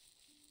 left.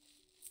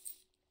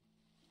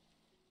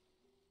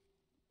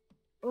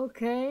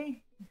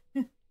 Okay.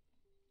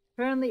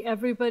 Apparently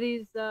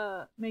everybody's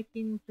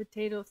making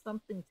potato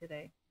something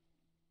today.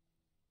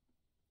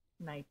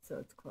 Night, so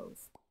it's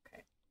closed.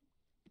 Okay.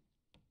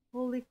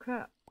 Holy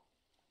crap.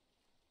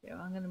 Yeah,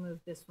 I'm gonna move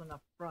this one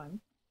up front.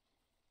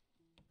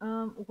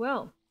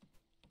 Well.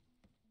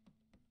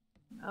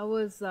 That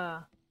was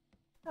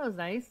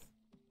nice.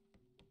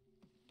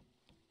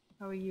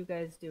 How are you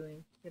guys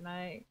doing? Can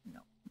I?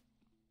 No.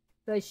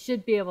 So I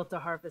should be able to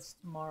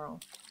harvest tomorrow.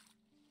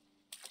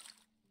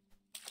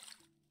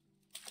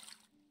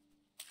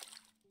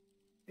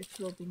 Which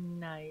will be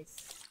nice.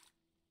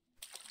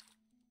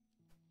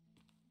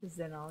 Because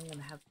then I'm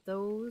gonna have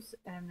those,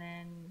 and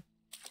then...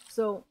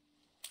 So...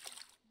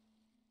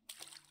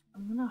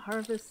 I'm gonna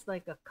harvest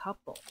like a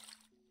couple.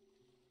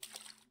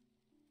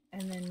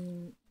 And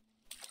then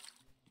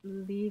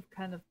leave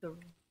kind of the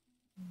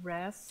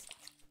rest.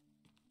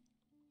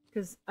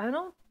 Because I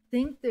don't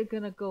think they're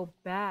gonna go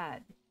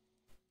bad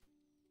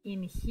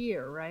in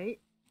here, right?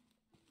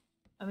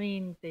 I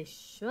mean, they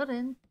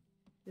shouldn't.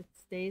 It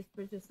stays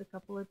for just a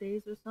couple of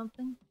days or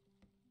something.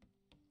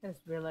 I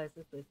just realized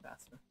this way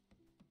faster.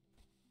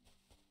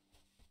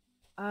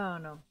 I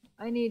don't know.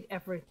 I need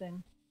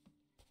everything.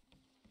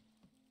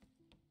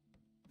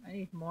 I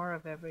need more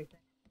of everything.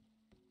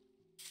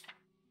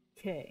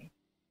 Okay.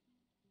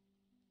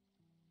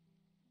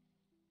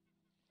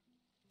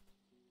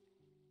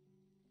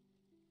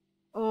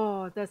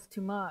 Oh, that's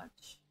too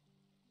much.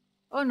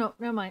 Oh no,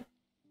 never mind.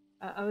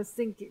 I was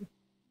thinking.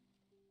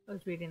 I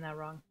was reading that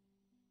wrong.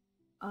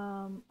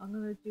 I'm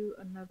gonna do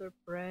another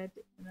bread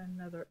and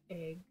another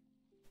egg.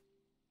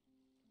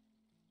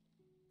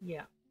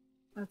 Yeah,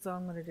 that's all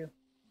I'm gonna do.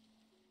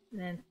 And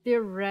then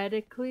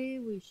theoretically,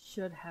 we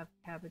should have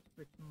cabbage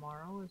for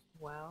tomorrow as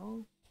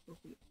well. It'll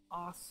be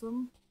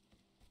awesome.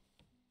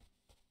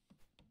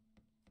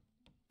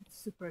 I'm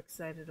super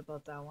excited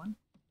about that one.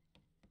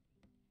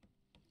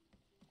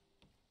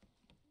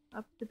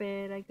 Up to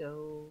bed I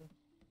go.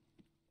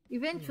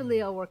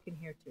 Eventually, I'll work in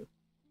here too.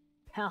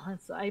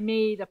 Balance. I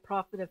made a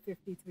profit of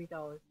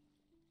 $53.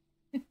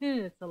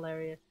 It's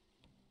hilarious.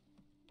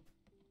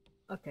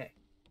 Okay.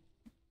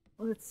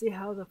 Let's see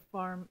how the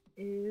farm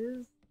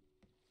is.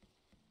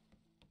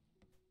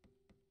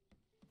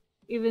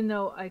 Even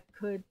though I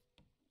could...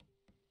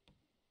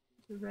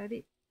 Is it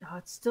ready? Oh,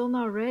 it's still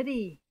not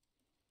ready.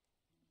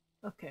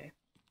 Okay.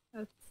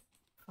 That's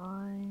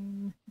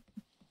fine.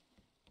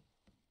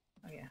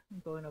 Oh yeah, I'm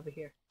going over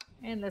here.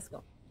 And let's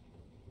go.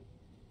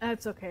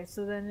 That's okay.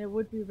 So then it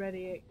would be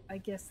ready, I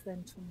guess,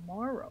 then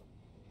tomorrow.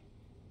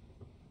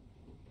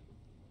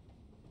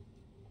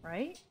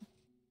 Right?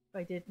 If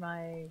I did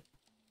my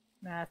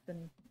math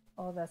and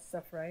all that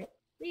stuff right.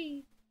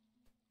 Wee!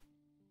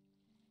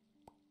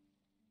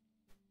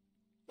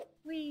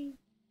 Wee!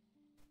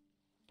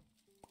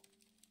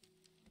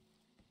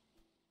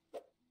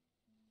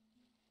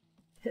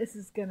 This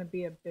is gonna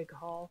be a big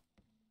haul.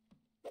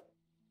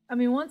 I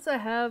mean, once I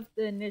have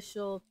the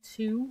initial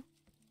 2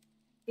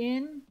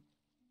 in,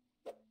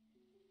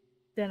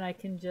 then I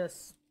can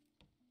just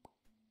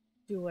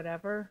do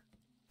whatever.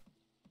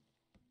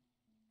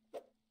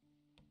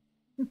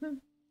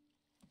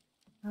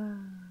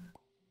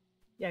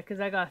 Yeah, because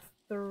I got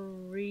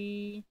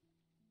 3.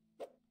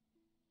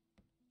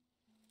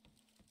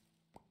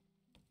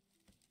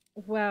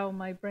 Wow,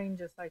 my brain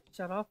just like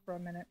shut off for a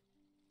minute.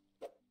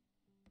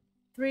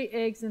 3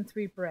 eggs and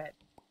 3 bread.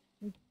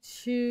 And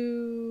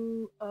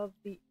 2 of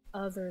the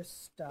other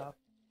stuff.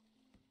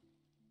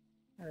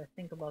 Gotta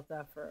think about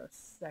that for a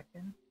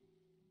second.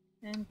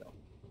 And go.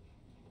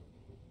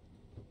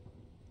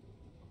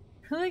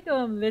 I like how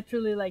I'm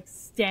literally like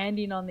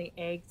standing on the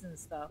eggs and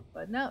stuff,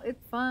 but no,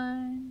 it's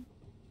fine.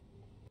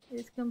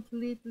 It's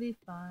completely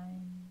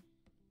fine.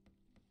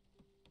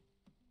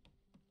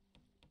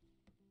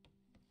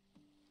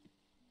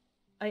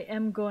 I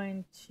am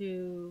going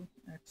to...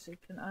 Actually,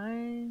 can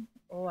I...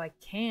 Oh, I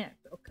can't.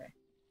 Okay.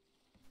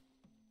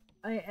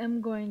 I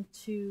am going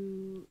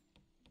to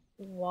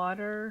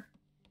water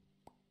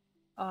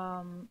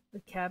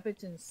the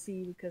cabbage and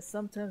see, because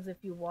sometimes if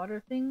you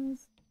water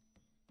things,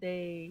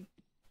 they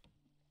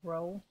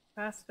grow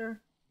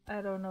faster.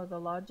 I don't know the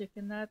logic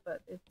in that,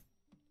 but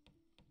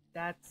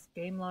that's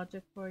game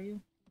logic for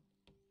you.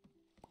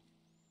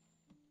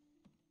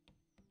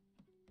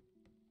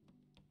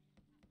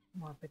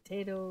 More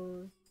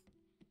potatoes.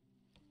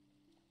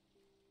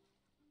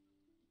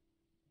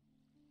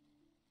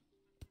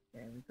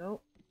 There we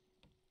go.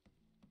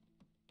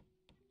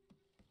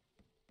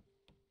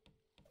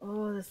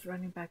 Oh, this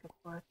running back and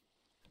forth.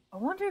 I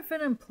wonder if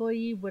an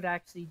employee would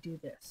actually do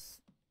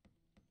this.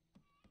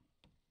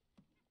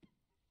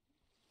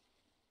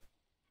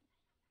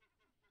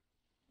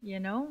 You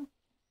know?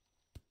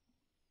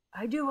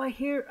 I do. I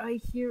hear a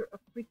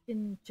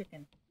freaking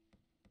chicken.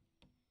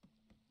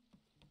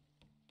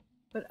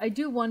 But I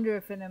do wonder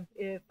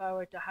if I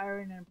were to hire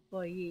an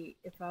employee,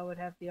 if I would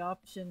have the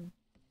option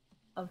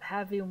of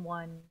having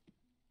one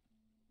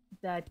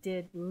that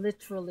did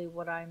literally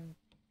what I'm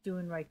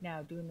doing right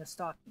now, doing the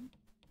stocking.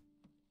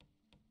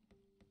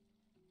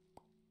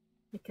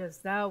 Because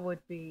that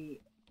would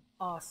be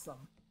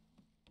awesome.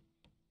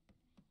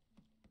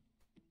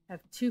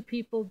 Have 2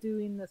 people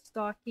doing the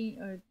stocking,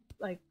 or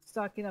like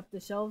stocking up the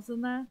shelves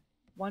and that.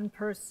 1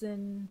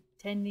 person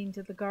tending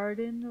to the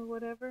garden or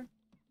whatever.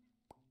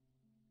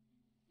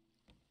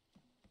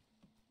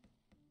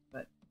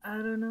 But I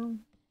don't know.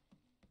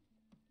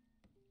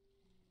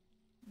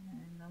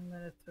 And I'm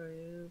gonna throw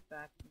you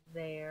back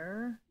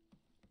there.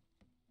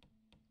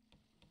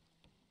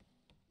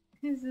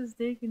 This is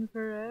taking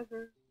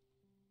forever.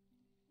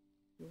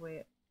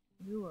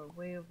 You are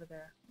way over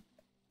there.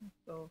 Okay, let's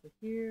go over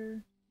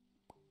here.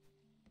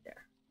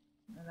 There.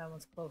 And that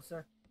one's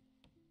closer.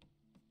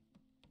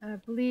 And I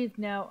believe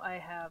now I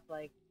have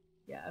like,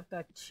 yeah, I've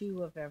got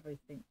 2 of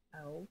everything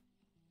out.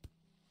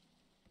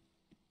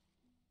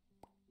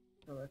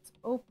 So let's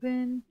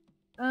open.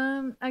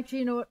 Actually,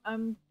 you know what?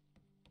 I'm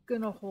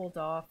gonna hold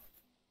off.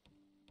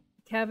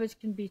 Cabbage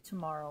can be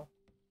tomorrow.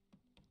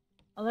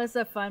 Unless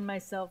I find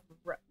myself...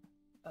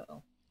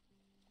 Uh-oh.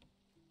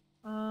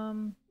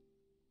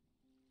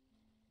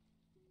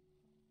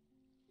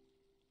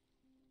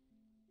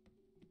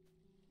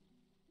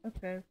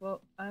 Okay,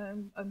 well,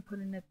 I'm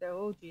putting it there.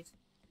 Oh, jeez.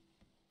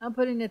 I'm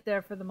putting it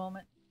there for the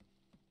moment.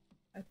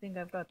 I think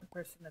I've got the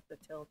person at the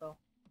till, though.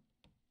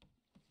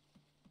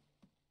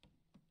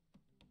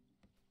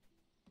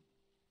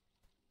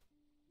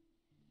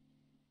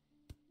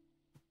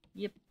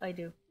 Yep, I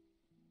do.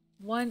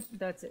 One,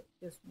 that's it.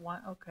 Just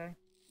one, okay.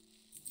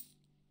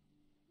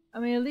 I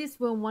mean, at least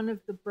when one of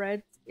the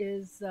breads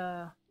is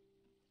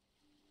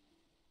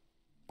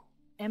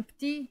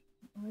empty.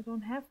 Oh, I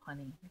don't have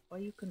honey.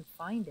 Well, you can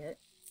find it.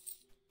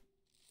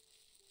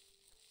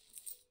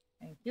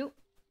 Thank you.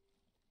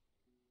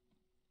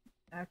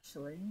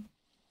 Actually,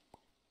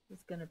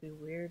 it's gonna be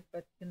weird,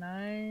 but can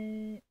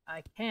I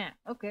can't.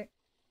 Okay.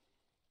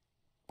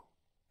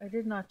 I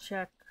did not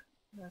check.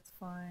 That's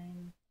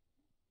fine.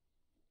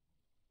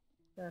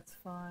 That's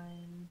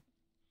fine.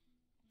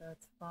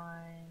 That's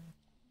fine.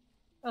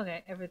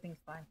 Okay, everything's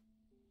fine.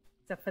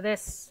 Except for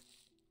this.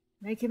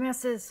 Make your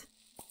messes.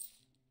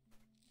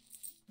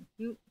 Thank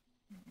you.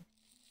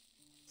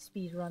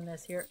 Speed run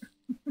this here.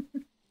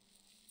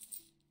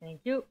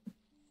 Thank you.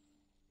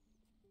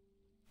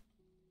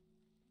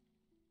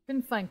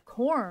 Couldn't find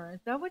corn.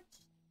 Is that what...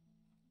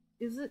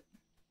 Is it?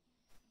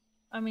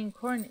 I mean,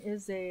 corn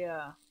is a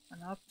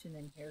an option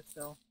in here,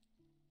 so...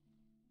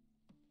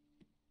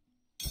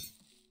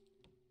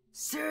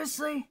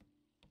 Seriously?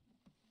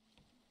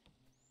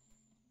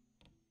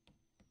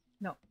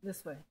 No,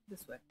 this way.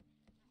 This way.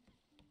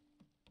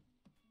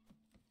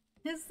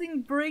 This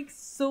thing breaks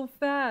so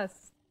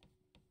fast.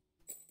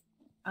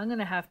 I'm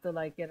gonna have to,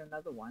 like, get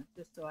another one,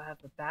 just so I have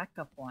a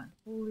backup one.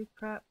 Holy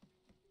crap.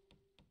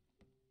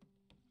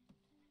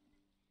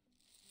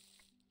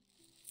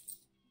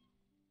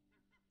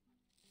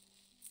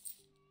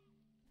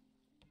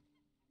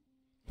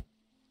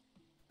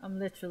 I'm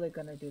literally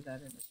gonna do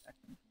that in a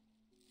second.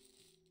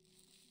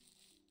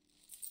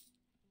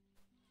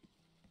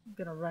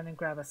 I'm gonna run and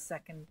grab a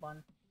second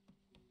one.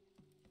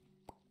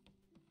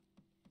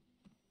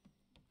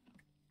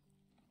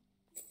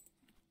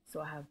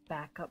 So I have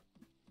backup.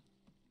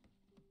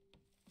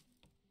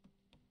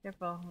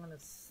 Careful, I'm gonna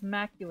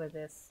smack you with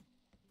this.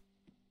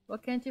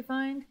 What can't you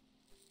find?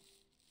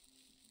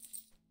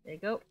 There you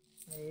go.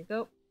 There you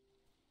go.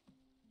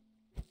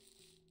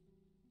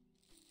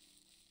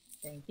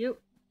 Thank you.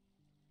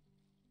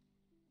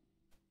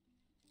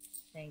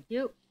 Thank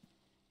you.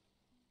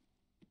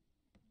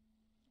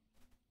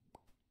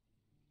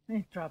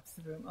 It drops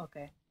the room.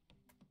 Okay.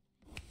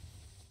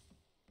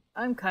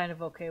 I'm kind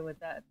of okay with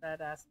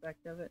that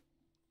aspect of it.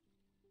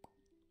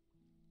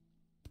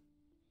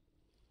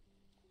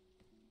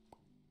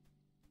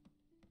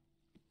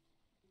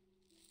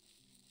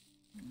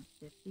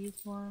 Get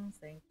these ones.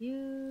 Thank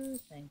you.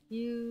 Thank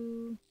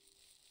you.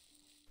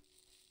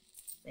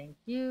 Thank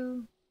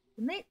you.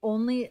 Can they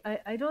only...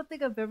 I don't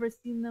think I've ever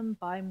seen them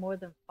buy more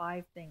than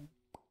 5 things.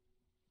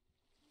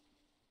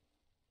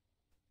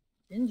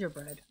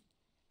 Gingerbread.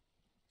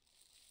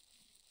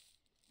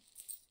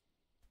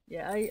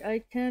 Yeah,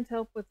 I can't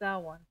help with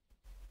that one.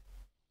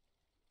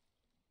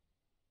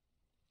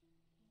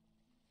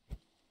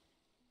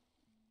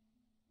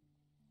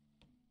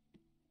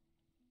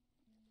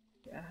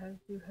 Yeah, I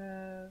do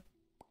have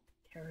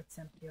carrots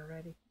empty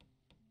already.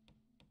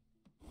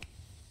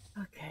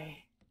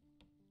 Okay.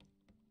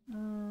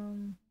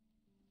 Oh,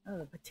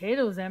 the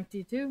potato's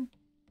empty too.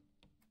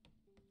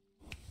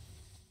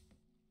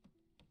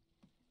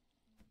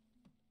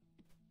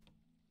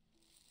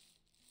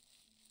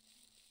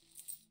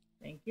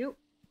 Thank you.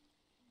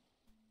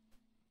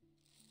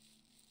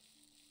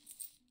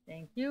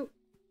 Thank you.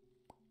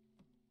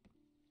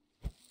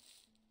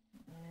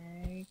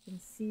 I can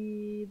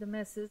see the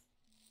messes.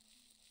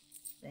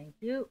 Thank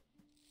you.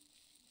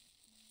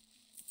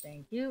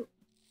 Thank you.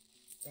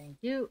 Thank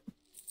you.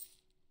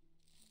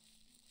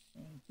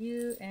 Thank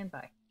you, and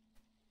bye.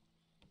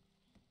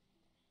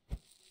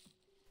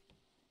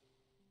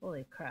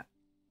 Holy crap.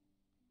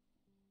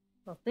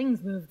 Well,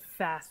 things moved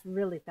fast,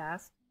 really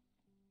fast.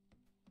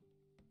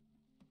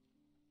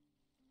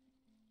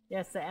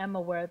 Yes, I am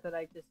aware that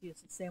I just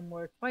used the same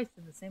word twice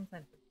in the same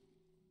sentence.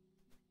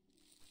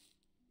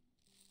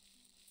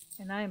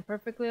 And I am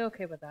perfectly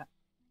okay with that.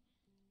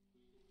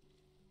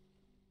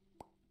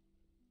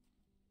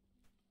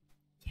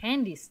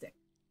 Candy stick.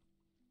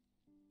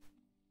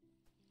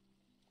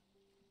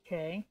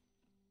 Okay.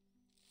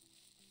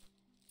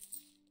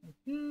 Thank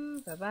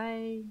you.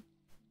 Bye-bye.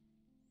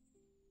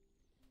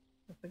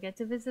 Don't forget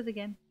to visit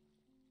again.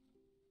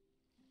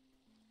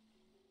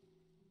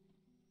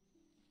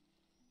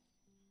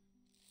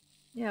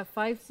 Yeah,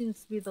 5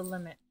 seems to be the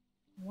limit.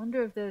 I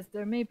wonder if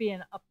there may be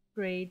an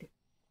upgrade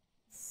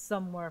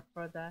somewhere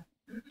for that.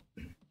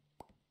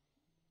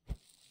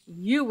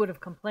 You would have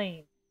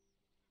complained.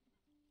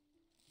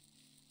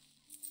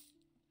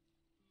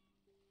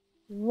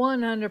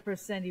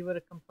 100% he would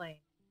have complained.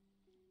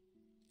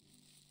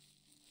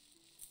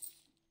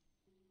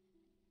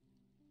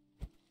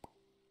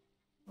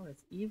 Oh,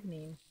 it's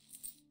evening.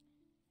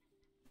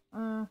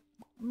 I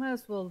might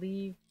as well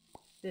leave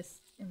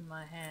this in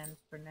my hand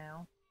for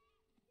now.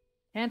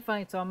 Can't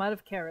find, so I'm out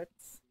of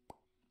carrots.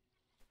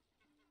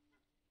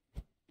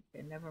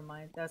 Okay, never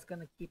mind. That's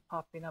gonna keep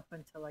popping up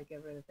until I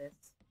get rid of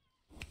this.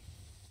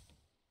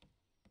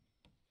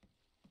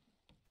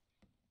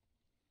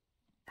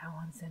 That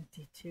one's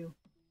empty too.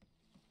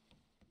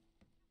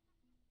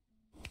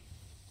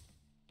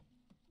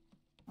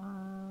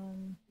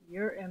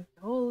 You're empty.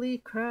 Holy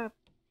crap.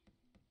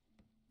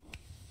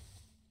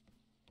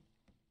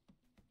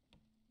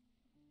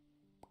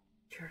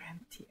 You're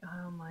empty.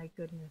 Oh my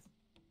goodness.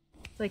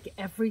 It's like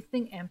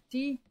everything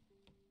empty.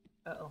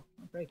 Uh-oh,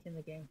 I'm breaking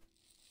the game.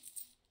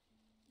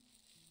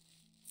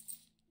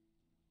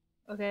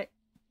 Okay.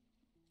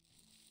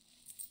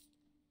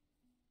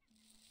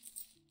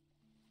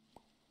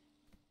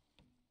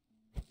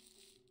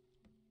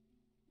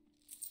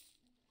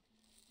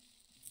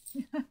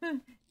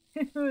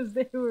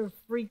 They were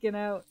freaking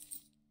out.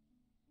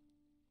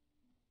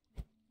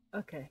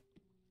 Okay.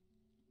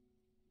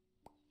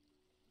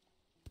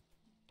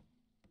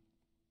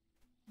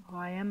 Oh,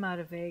 I am out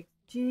of eggs.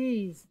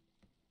 Jeez.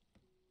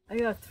 I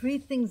got 3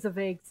 things of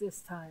eggs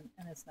this time,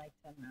 and it's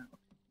nighttime now.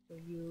 So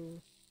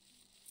you...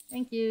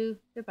 Thank you.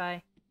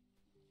 Goodbye.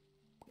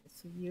 Okay,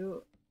 so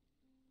you...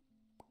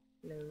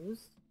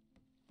 lose.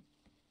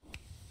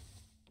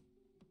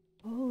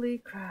 Holy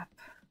crap.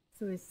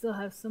 So we still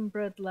have some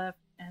bread left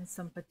and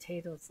some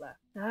potatoes left.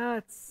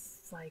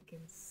 That's like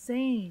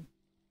insane.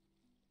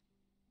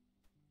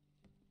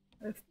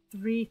 I have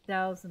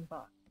 3,000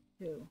 bucks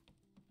too.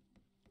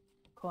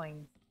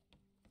 Coins.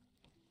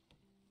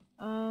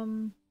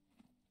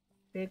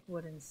 Big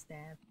wooden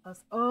stand.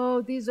 Plus,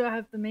 oh, these are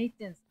have the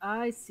maintenance.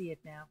 I see it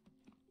now.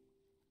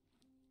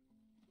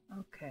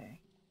 Okay.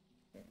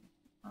 Okay.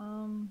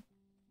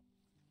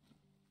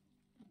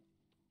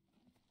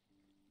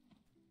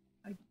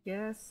 I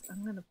guess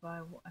I'm gonna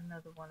buy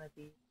another one of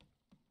these.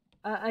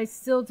 I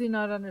still do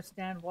not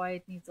understand why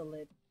it needs a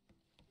lid.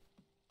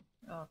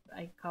 Oh,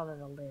 I call it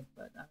a lid,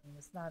 but I mean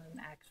it's not an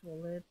actual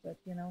lid, but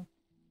you know.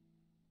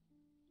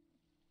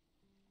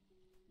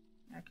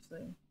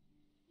 Actually,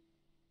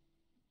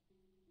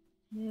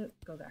 yeah,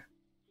 go there.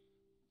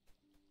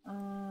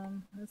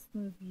 Let's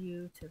move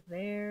you to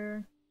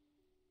there.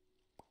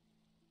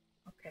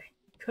 Okay,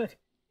 good.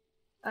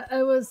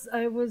 I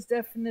was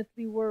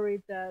definitely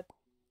worried that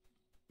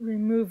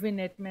removing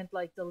it meant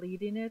like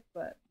deleting it,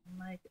 but I'm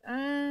like,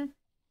 I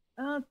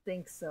don't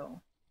think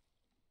so.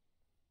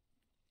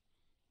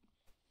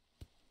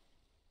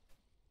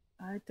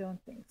 I don't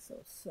think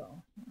so.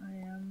 So I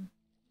am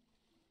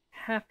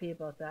happy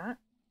about that.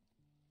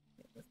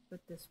 Okay, let's put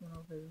this one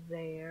over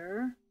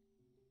there.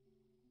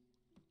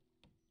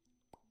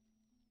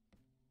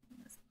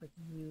 Let's put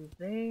you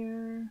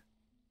there.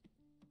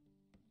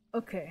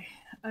 Okay,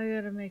 I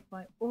gotta make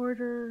my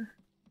order.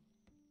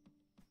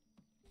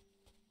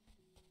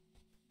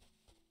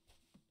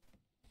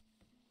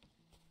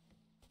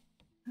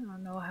 I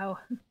don't know how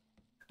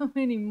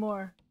many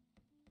more.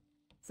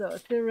 So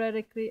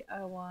theoretically,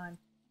 I want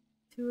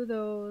 2 of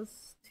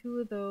those, 2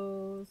 of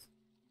those,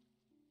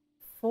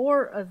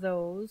 4 of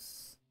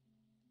those,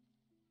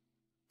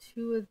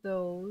 2 of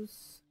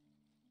those.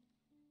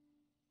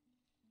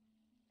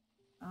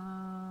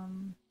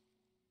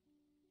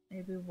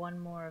 Maybe 1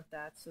 more of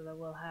that, so that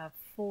we'll have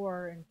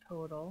 4 in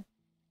total.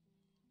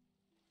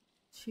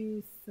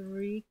 2,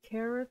 3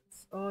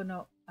 carrots. Oh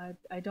no,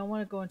 I don't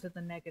want to go into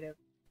the negative.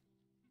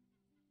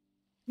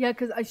 Yeah,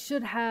 because I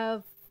should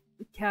have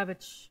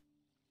cabbage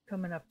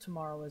coming up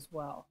tomorrow as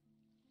well.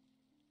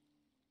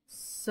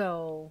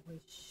 So we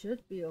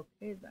should be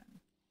okay then.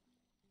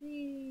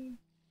 Whee!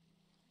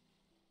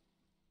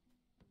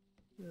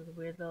 Do the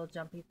weird little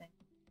jumpy thing.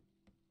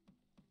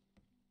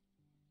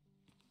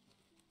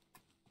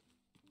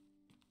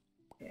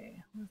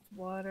 Okay, let's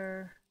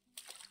water.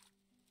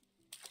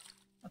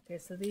 Okay,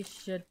 so these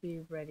should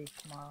be ready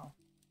tomorrow.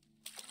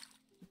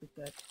 Should be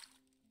good.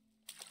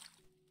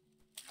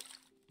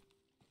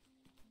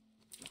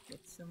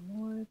 Get some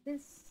more of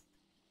this.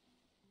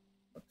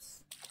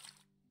 Oops.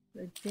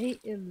 The day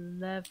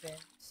 11,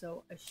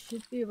 so I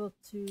should be able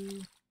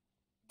to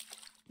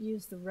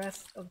use the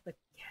rest of the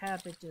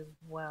cabbage as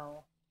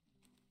well.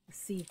 The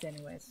seeds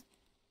anyways.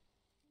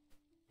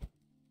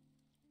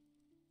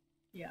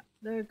 Yeah,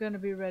 they're gonna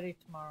be ready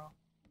tomorrow.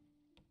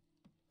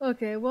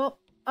 Okay, well,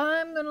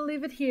 I'm gonna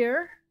leave it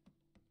here.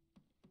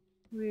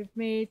 We've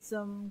made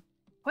some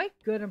quite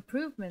good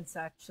improvements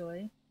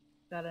actually.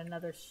 Got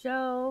another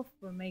shelf.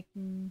 We're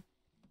making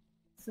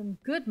some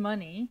good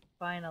money,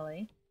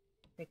 finally.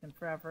 Taken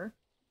forever.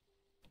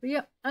 But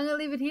yeah, I'm gonna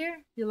leave it here.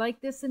 If you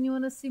like this and you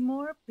want to see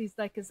more, please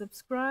like and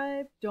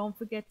subscribe. Don't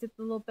forget to hit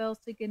the little bell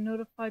so you get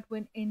notified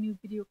when a new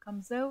video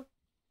comes out.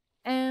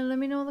 And let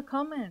me know in the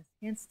comments.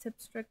 Hints,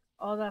 tips, tricks,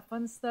 all that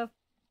fun stuff.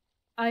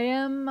 I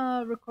am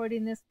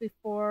recording this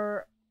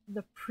before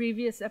the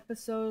previous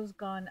episode's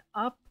gone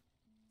up.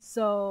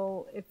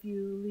 So if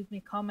you leave me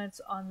comments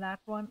on that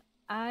one,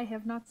 I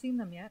have not seen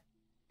them yet.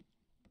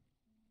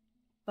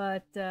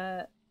 But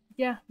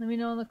yeah, let me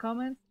know in the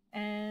comments.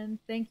 And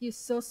thank you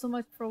so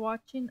much for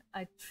watching.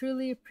 I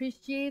truly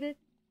appreciate it.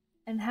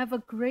 And have a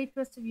great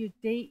rest of your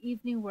day,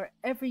 evening,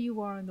 wherever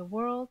you are in the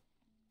world.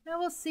 And I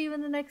will see you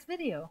in the next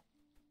video.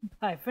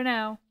 Bye for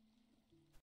now.